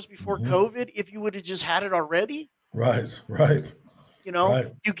cars before Mhm. COVID if you would have just had it already. Right. Right.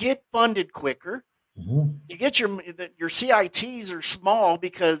 Right. You get funded quicker. Mhm. You get your CITs are small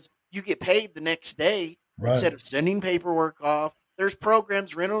because you get paid the next day Right. instead of sending paperwork off. There's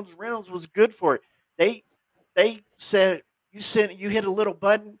programs. Reynolds was good for it. They said you hit a little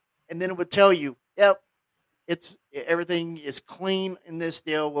button, and then it would tell you, yep, everything is clean in this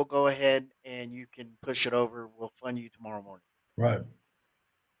deal. We'll go ahead and you can push it over. We'll fund you tomorrow morning. Right.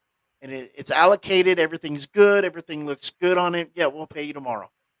 And it's allocated. Everything's good. Everything looks good on it. Yeah, we'll pay you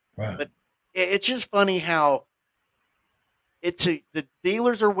tomorrow. Right. But it's just funny how the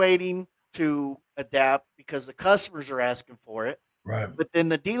dealers are waiting to adapt because the customers are asking for it. Right. But then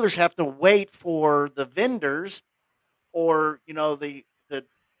the dealers have to wait for the vendors, or the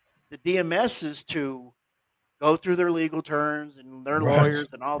DMSs to go through their legal terms and their Right.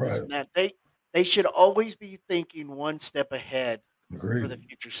 lawyers and all this Right. and that. They should always be thinking one step ahead for the Agreed.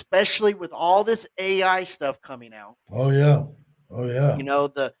 future, especially with all this AI stuff coming out. Oh yeah. Oh yeah.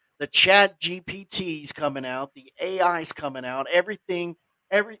 The chat GPTs coming out, the AI's coming out,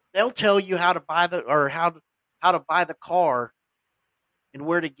 they'll tell you how to buy the car and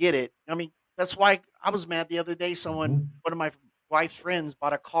where to get it. I mean, that's why I was mad the other day. Mm-hmm. One of my wife's friends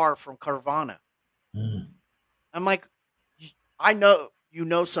bought a car from Carvana. Mm. I'm like, I know you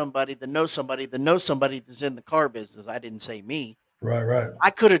know somebody that knows somebody that knows somebody that's in the car business. I didn't say me. Right, right,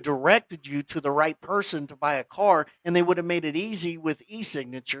 I could have directed you to the right person to buy a car, and they would have made it easy with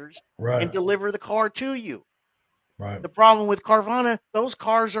e-signatures and right, deliver the car to you. right. The problem with Carvana, those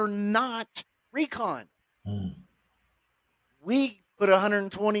cars are not recon. Mm. We put a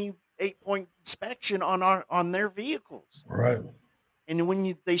 128-point inspection on their vehicles, Right. and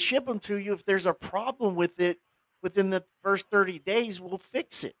when they ship them to you, if there's a problem with it within the first 30 days, we'll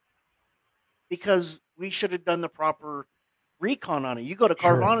fix it because we should have done the proper recon on it. You go to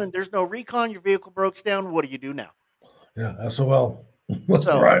Sure. Carvana and there's no recon, your vehicle breaks down. What do now? Yeah. SOL.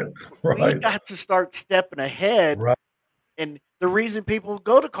 So Right, we right, got to start stepping ahead. right. And the reason people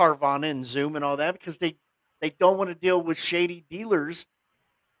go to Carvana and Zoom and all that because they don't want to deal with shady dealers.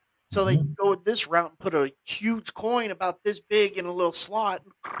 So they Mhm. go with this route and put a huge coin about this big in a little slot.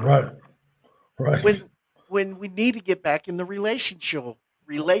 Right, right. When when we need to get back in the relation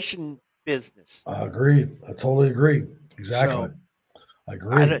business. I agree. I totally agree. Exactly. So I I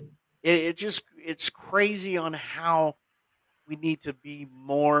agree. don't- it's crazy on how we need to be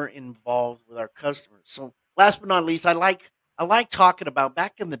more involved with our customers. So last but not least, I like talking about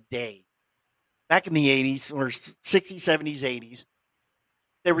back in the day, back in the 80s or 60s, 70s, 80s,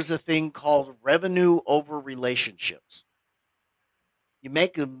 there was a thing called revenue over relationships. You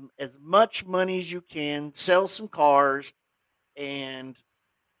make as much money as you can, sell some cars, and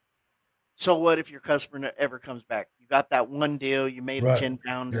so what if your customer ever comes back? You got that one deal, you made a Right. 10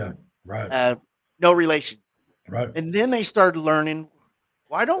 Yeah. pounder, Right. no relation. Right. And then they started learning,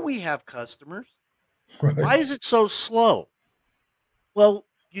 why don't we have customers? Why Right. is it so slow? Well,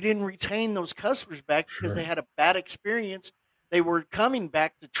 you didn't retain those customers back because they Sure. had a bad experience. They were coming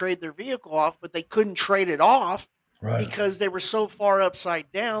back to trade their vehicle off, but they couldn't trade it off Right. because they were so far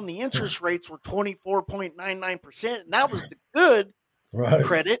upside down. The interest rates were 24.99%, and that was the good Right.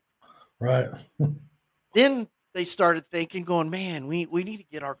 credit. Right. Then they started thinking, going, man, we need to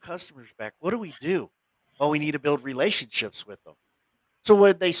get our customers back. What do we do? Well, we need to build relationships with them. So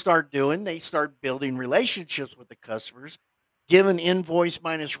what they start doing, they start building relationships with the customers, giving invoice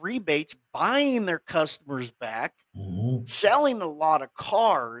minus rebates, buying their customers back, Hmm. selling a lot of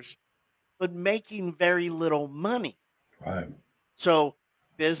cars, but making very little money. Right. So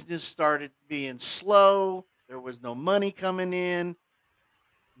business started being slow. There was no money coming in,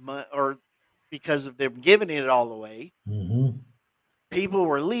 or because of them giving it all away. Hmm. People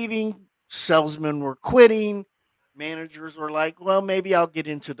were leaving, salesmen were quitting, managers were like, well, maybe I'll get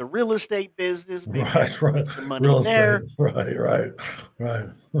into the real estate business, maybe I Right. can Right. make some money Real estate. there. Right. Right. Right.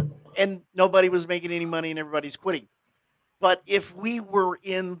 And nobody was making any money and everybody's quitting. But if we were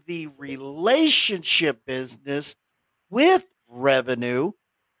in the relationship business with revenue,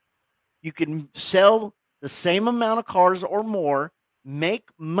 you can sell the same amount of cars or more, make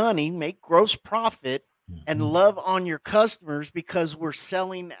money, make gross profit, and Mhm. love on your customers because we're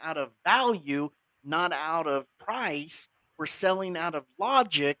selling out of value, not out of price. We're selling out of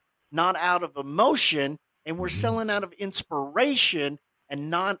logic, not out of emotion. And we're Mhm. selling out of inspiration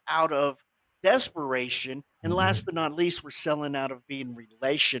and not out of desperation. And last Mhm. but not least, we're selling out of being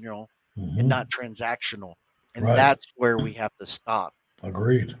relational and Mhm. not transactional. And Right. that's where we have to stop.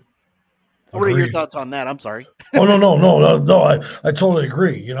 Agreed. So what are your Agreed. thoughts on that? I'm sorry. Oh no, no, no, no, no. I totally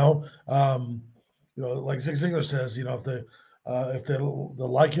agree. Like Zig Ziglar says, if they'll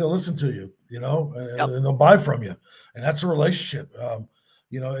like you, they'll listen to you. Yep. And they'll buy from you, and that's a relationship.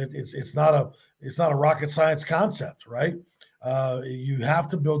 It's not a rocket science concept, right? You have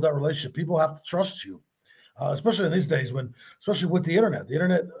to build that relationship. People have to trust you, especially in these days especially with the internet. The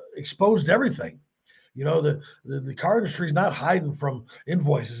internet exposed everything. The car industry is not hiding from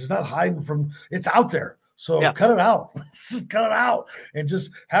invoices. It's not hiding from. It's out there. So Yeah. cut it out. Just cut it out and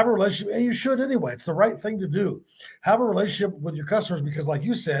just have a relationship. And you should anyway. It's the right thing to do. Have a relationship with your customers because, like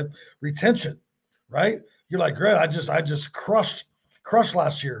you said, retention. Right? You're like, great. I just crushed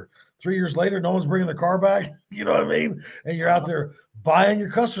last year. 3 years later, no one's bringing the car back. You know what I mean? And you're out there buying your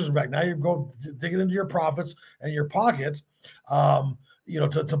customers back. Now you're going digging into your profits and your pockets.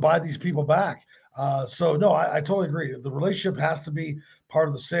 To buy these people back. So no, I totally agree. The relationship has to be part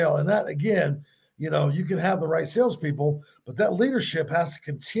of the sale, and that again, you can have the right salespeople, but that leadership has to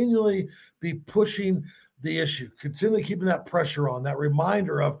continually be pushing the issue, continually keeping that pressure on, that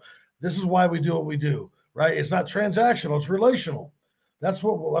reminder of this is why we do what we do. Right? It's not transactional; it's relational. That's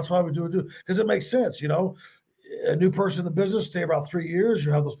why we do it because it makes sense. a new person in the business, stay about 3 years.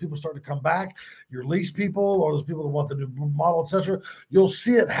 You have those people start to come back, your lease people or those people that want the new model, etc. You'll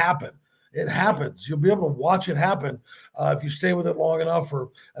see it happen. It happens. You'll be able to watch it happen if you stay with it long enough or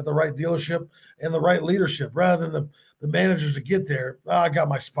at the right dealership and the right leadership rather than the managers to get there. Oh, I got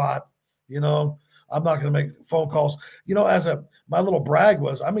my spot. I'm not going to make phone calls. My little brag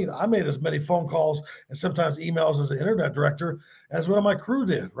was, I made as many phone calls and sometimes emails as an internet director as one of my crew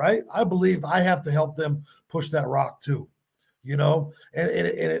did, right? I believe I have to help them push that rock too, and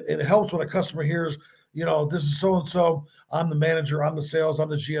it helps when a customer hears, this is so-and-so, I'm the manager, I'm the sales, I'm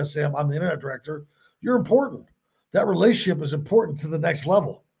the GSM, I'm the internet director. You're important. That relationship is important to the next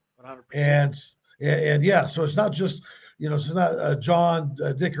level. 100%. And yeah, so it's not just, it's not John,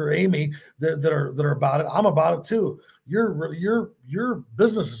 Dick, or Amy that are about it. I'm about it too. Your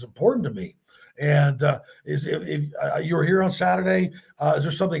business is important to me. And if you were here on Saturday, is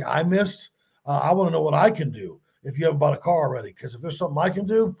there something I missed? I want to know what I can do if you haven't bought a car already. Because if there's something I can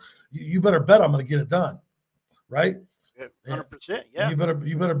do, you better bet I'm going to get it done, right? 100%. Yeah. You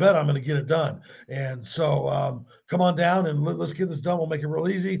better bet I'm going to get it done. And so come on down and let's get this done. We'll make it real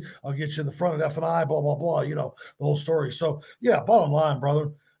easy. I'll get you in the front at F&I, blah, blah, blah, the whole story. So yeah, bottom line,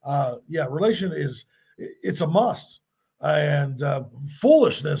 brother. Relation it's a must. And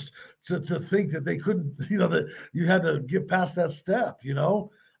foolishness to think that they couldn't, that you had to get past that step,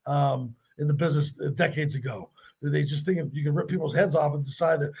 in the business decades ago. They just think you can rip people's heads off and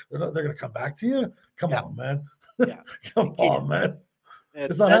decide that they're going to come back to you. Come on, man. Yeah. Come on, man.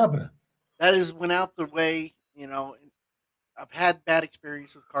 It's not happening. That is went out the way, I've had bad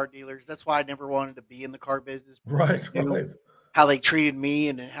experience with car dealers. That's why I never wanted to be in the car business. Right. How they treated me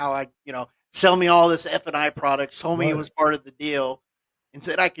and how I, sell me all this F&I products, told me it was part of the deal and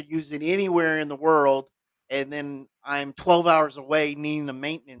said I could use it anywhere in the world. And then I'm 12 hours away needing the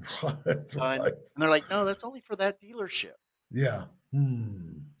maintenance done. Right. And they're like, no, that's only for that dealership. Yeah.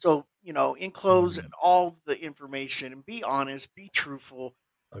 So, enclose all the information and be honest, be truthful.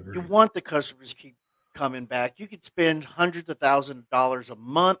 Agreed. You want the customers to keep coming back. You could spend hundreds of thousands of dollars a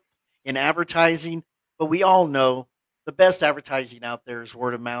month in advertising, but we all know the best advertising out there is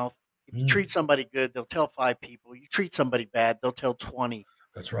word of mouth. If you treat somebody good, they'll tell 5 people. You treat somebody bad, they'll tell 20.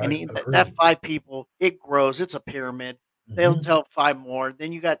 That's right. And that 5 people, it grows. It's a pyramid. They'll tell 5 more.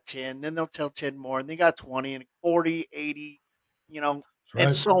 Then you got 10. Then they'll tell 10 more. And they got 20 and 40, 80,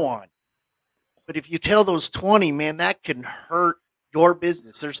 and so on. But if you tell those 20, man, that can hurt your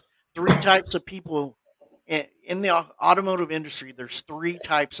business. There's 3 types of people in the automotive industry. There's 3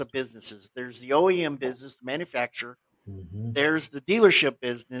 types of businesses. There's the OEM business, the manufacturer. There's the dealership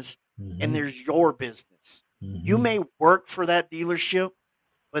business, and there's your business. You may work for that dealership,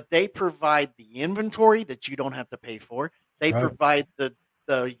 but they provide the inventory that you don't have to pay for. They provide the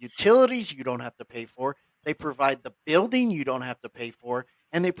utilities you don't have to pay for. They provide the building you don't have to pay for,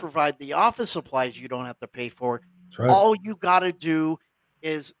 and they provide the office supplies you don't have to pay for. All you got to do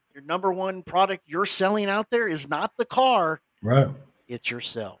is your number one product you're selling out there is not the car. Right. It's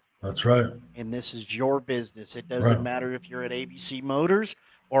yourself. That's right. And this is your business. It doesn't matter if you're at ABC Motors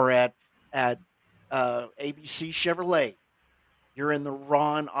or at ABC Chevrolet. You're in the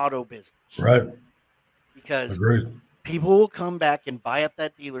Ron Auto business. Right. Because people will come back and buy at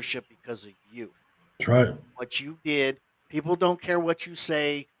that dealership because of you. That's right. What you did. People don't care what you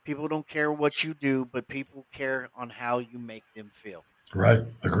say. People don't care what you do, but people care on how you make them feel. Right.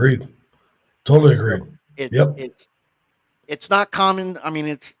 Agreed. Totally agreed. It's not common. I mean,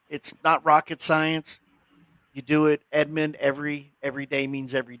 it's not rocket science. You do it, Edmund. Every day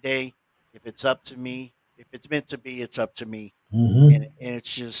means every day. If it's up to me, if it's meant to be, it's up to me. And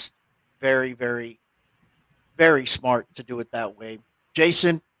it's just very, very, very smart to do it that way.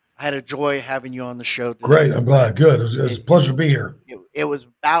 Jason, I had a joy having you on the show today. Great. I'm glad. Good. It was a pleasure to be here. It was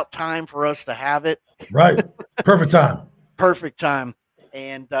about time for us to have it. Right. Perfect time. Perfect time.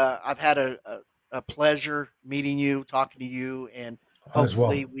 And I've had a pleasure meeting you, talking to you, and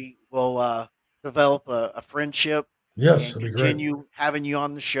hopefully we will develop a friendship. Yes, and continue having you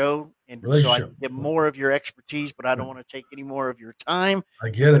on the show, and so I can get more of your expertise. But I don't want to take any more of your time. I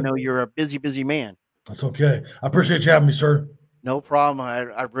get it. I know you're a busy man. That's okay. I appreciate you having me, sir. No problem.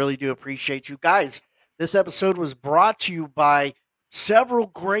 I really do appreciate you guys. This episode was brought to you by several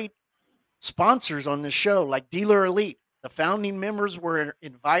great sponsors on this show, like Dealer Elite. The founding members were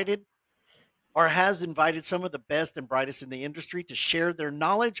invited or has invited some of the best and brightest in the industry to share their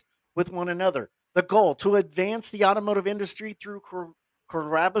knowledge with one another. The goal, to advance the automotive industry through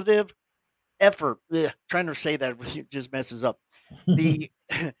collaborative effort. Trying to say that just messes up. The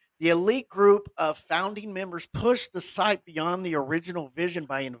elite group of founding members pushed the site beyond the original vision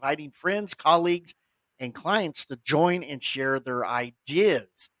by inviting friends, colleagues, and clients to join and share their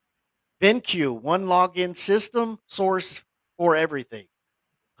ideas. VenQ, one login system, source for everything.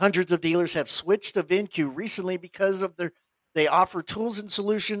 Hundreds of dealers have switched to VenQ recently because of they offer tools and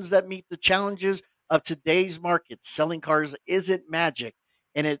solutions that meet the challenges of today's market. Selling cars isn't magic,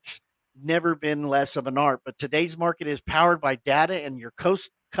 and it's never been less of an art, but today's market is powered by data, and your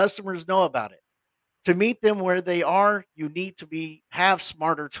customers know about it. To meet them where they are, you need to have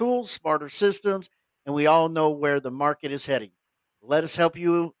smarter tools, smarter systems, and we all know where the market is heading. Let us help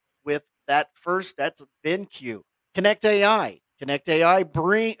you with that first. That's VenQ. Connect AI. Connect AI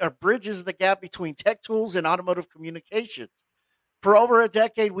bridges the gap between tech tools and automotive communications. For over a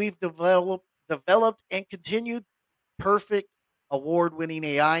decade, we've developed and continued perfect award-winning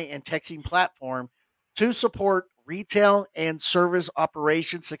AI and texting platform to support retail and service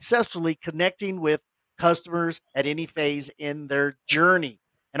operations, successfully connecting with customers at any phase in their journey.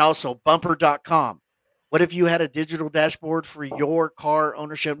 And also bumper.com. What if you had a digital dashboard for your car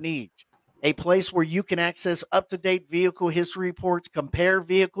ownership needs? A place where you can access up-to-date vehicle history reports, compare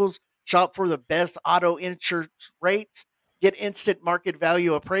vehicles, shop for the best auto insurance rates, get instant market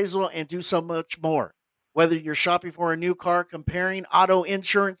value appraisal, and do so much more. Whether you're shopping for a new car, comparing auto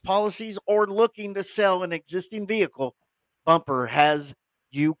insurance policies, or looking to sell an existing vehicle, Bumper has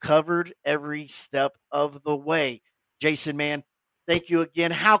you covered every step of the way. Jason, man, thank you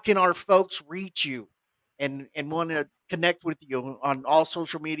again. How can our folks reach you and want to connect with you on all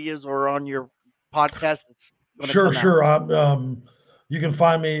social medias or on your podcast? Sure. You can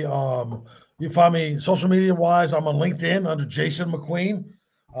find me. You find me social media wise. I'm on LinkedIn under Jason McQueen,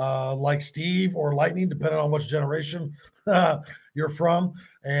 like Steve or Lightning, depending on which generation you're from.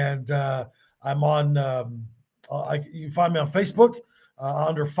 And I'm on. You find me on Facebook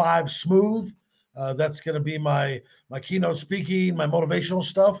under 5 Smooth. That's going to be my keynote speaking, my motivational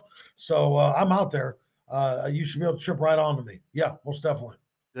stuff. So I'm out there. You should be able to trip right onto me. Yeah, most definitely.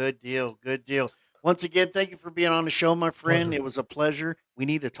 Good deal. Good deal. Once again, thank you for being on the show, my friend. Pleasure. It was a pleasure. We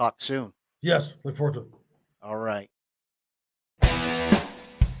need to talk soon. Yes, look forward to it. All right.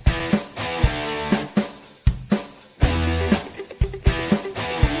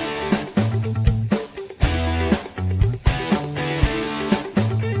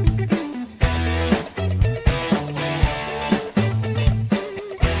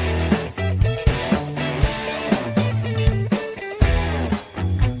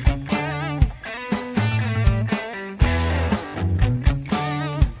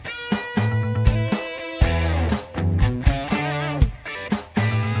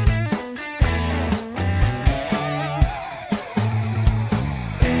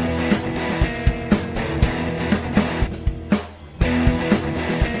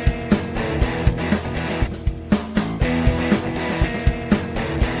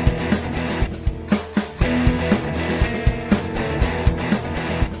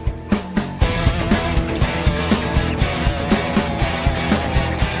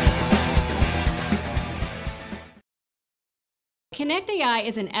 Connect AI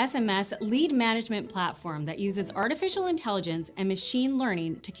is an SMS lead management platform that uses artificial intelligence and machine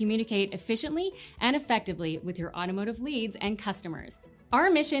learning to communicate efficiently and effectively with your automotive leads and customers.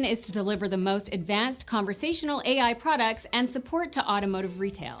 Our mission is to deliver the most advanced conversational AI products and support to automotive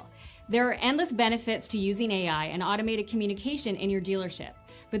retail. There are endless benefits to using AI and automated communication in your dealership,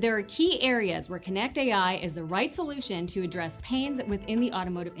 but there are key areas where Connect AI is the right solution to address pains within the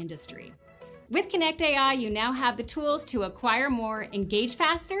automotive industry. With Connect AI, you now have the tools to acquire more, engage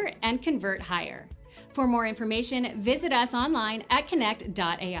faster, and convert higher. For more information, visit us online at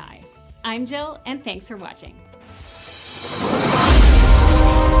connect.ai. I'm Jill, and thanks for watching.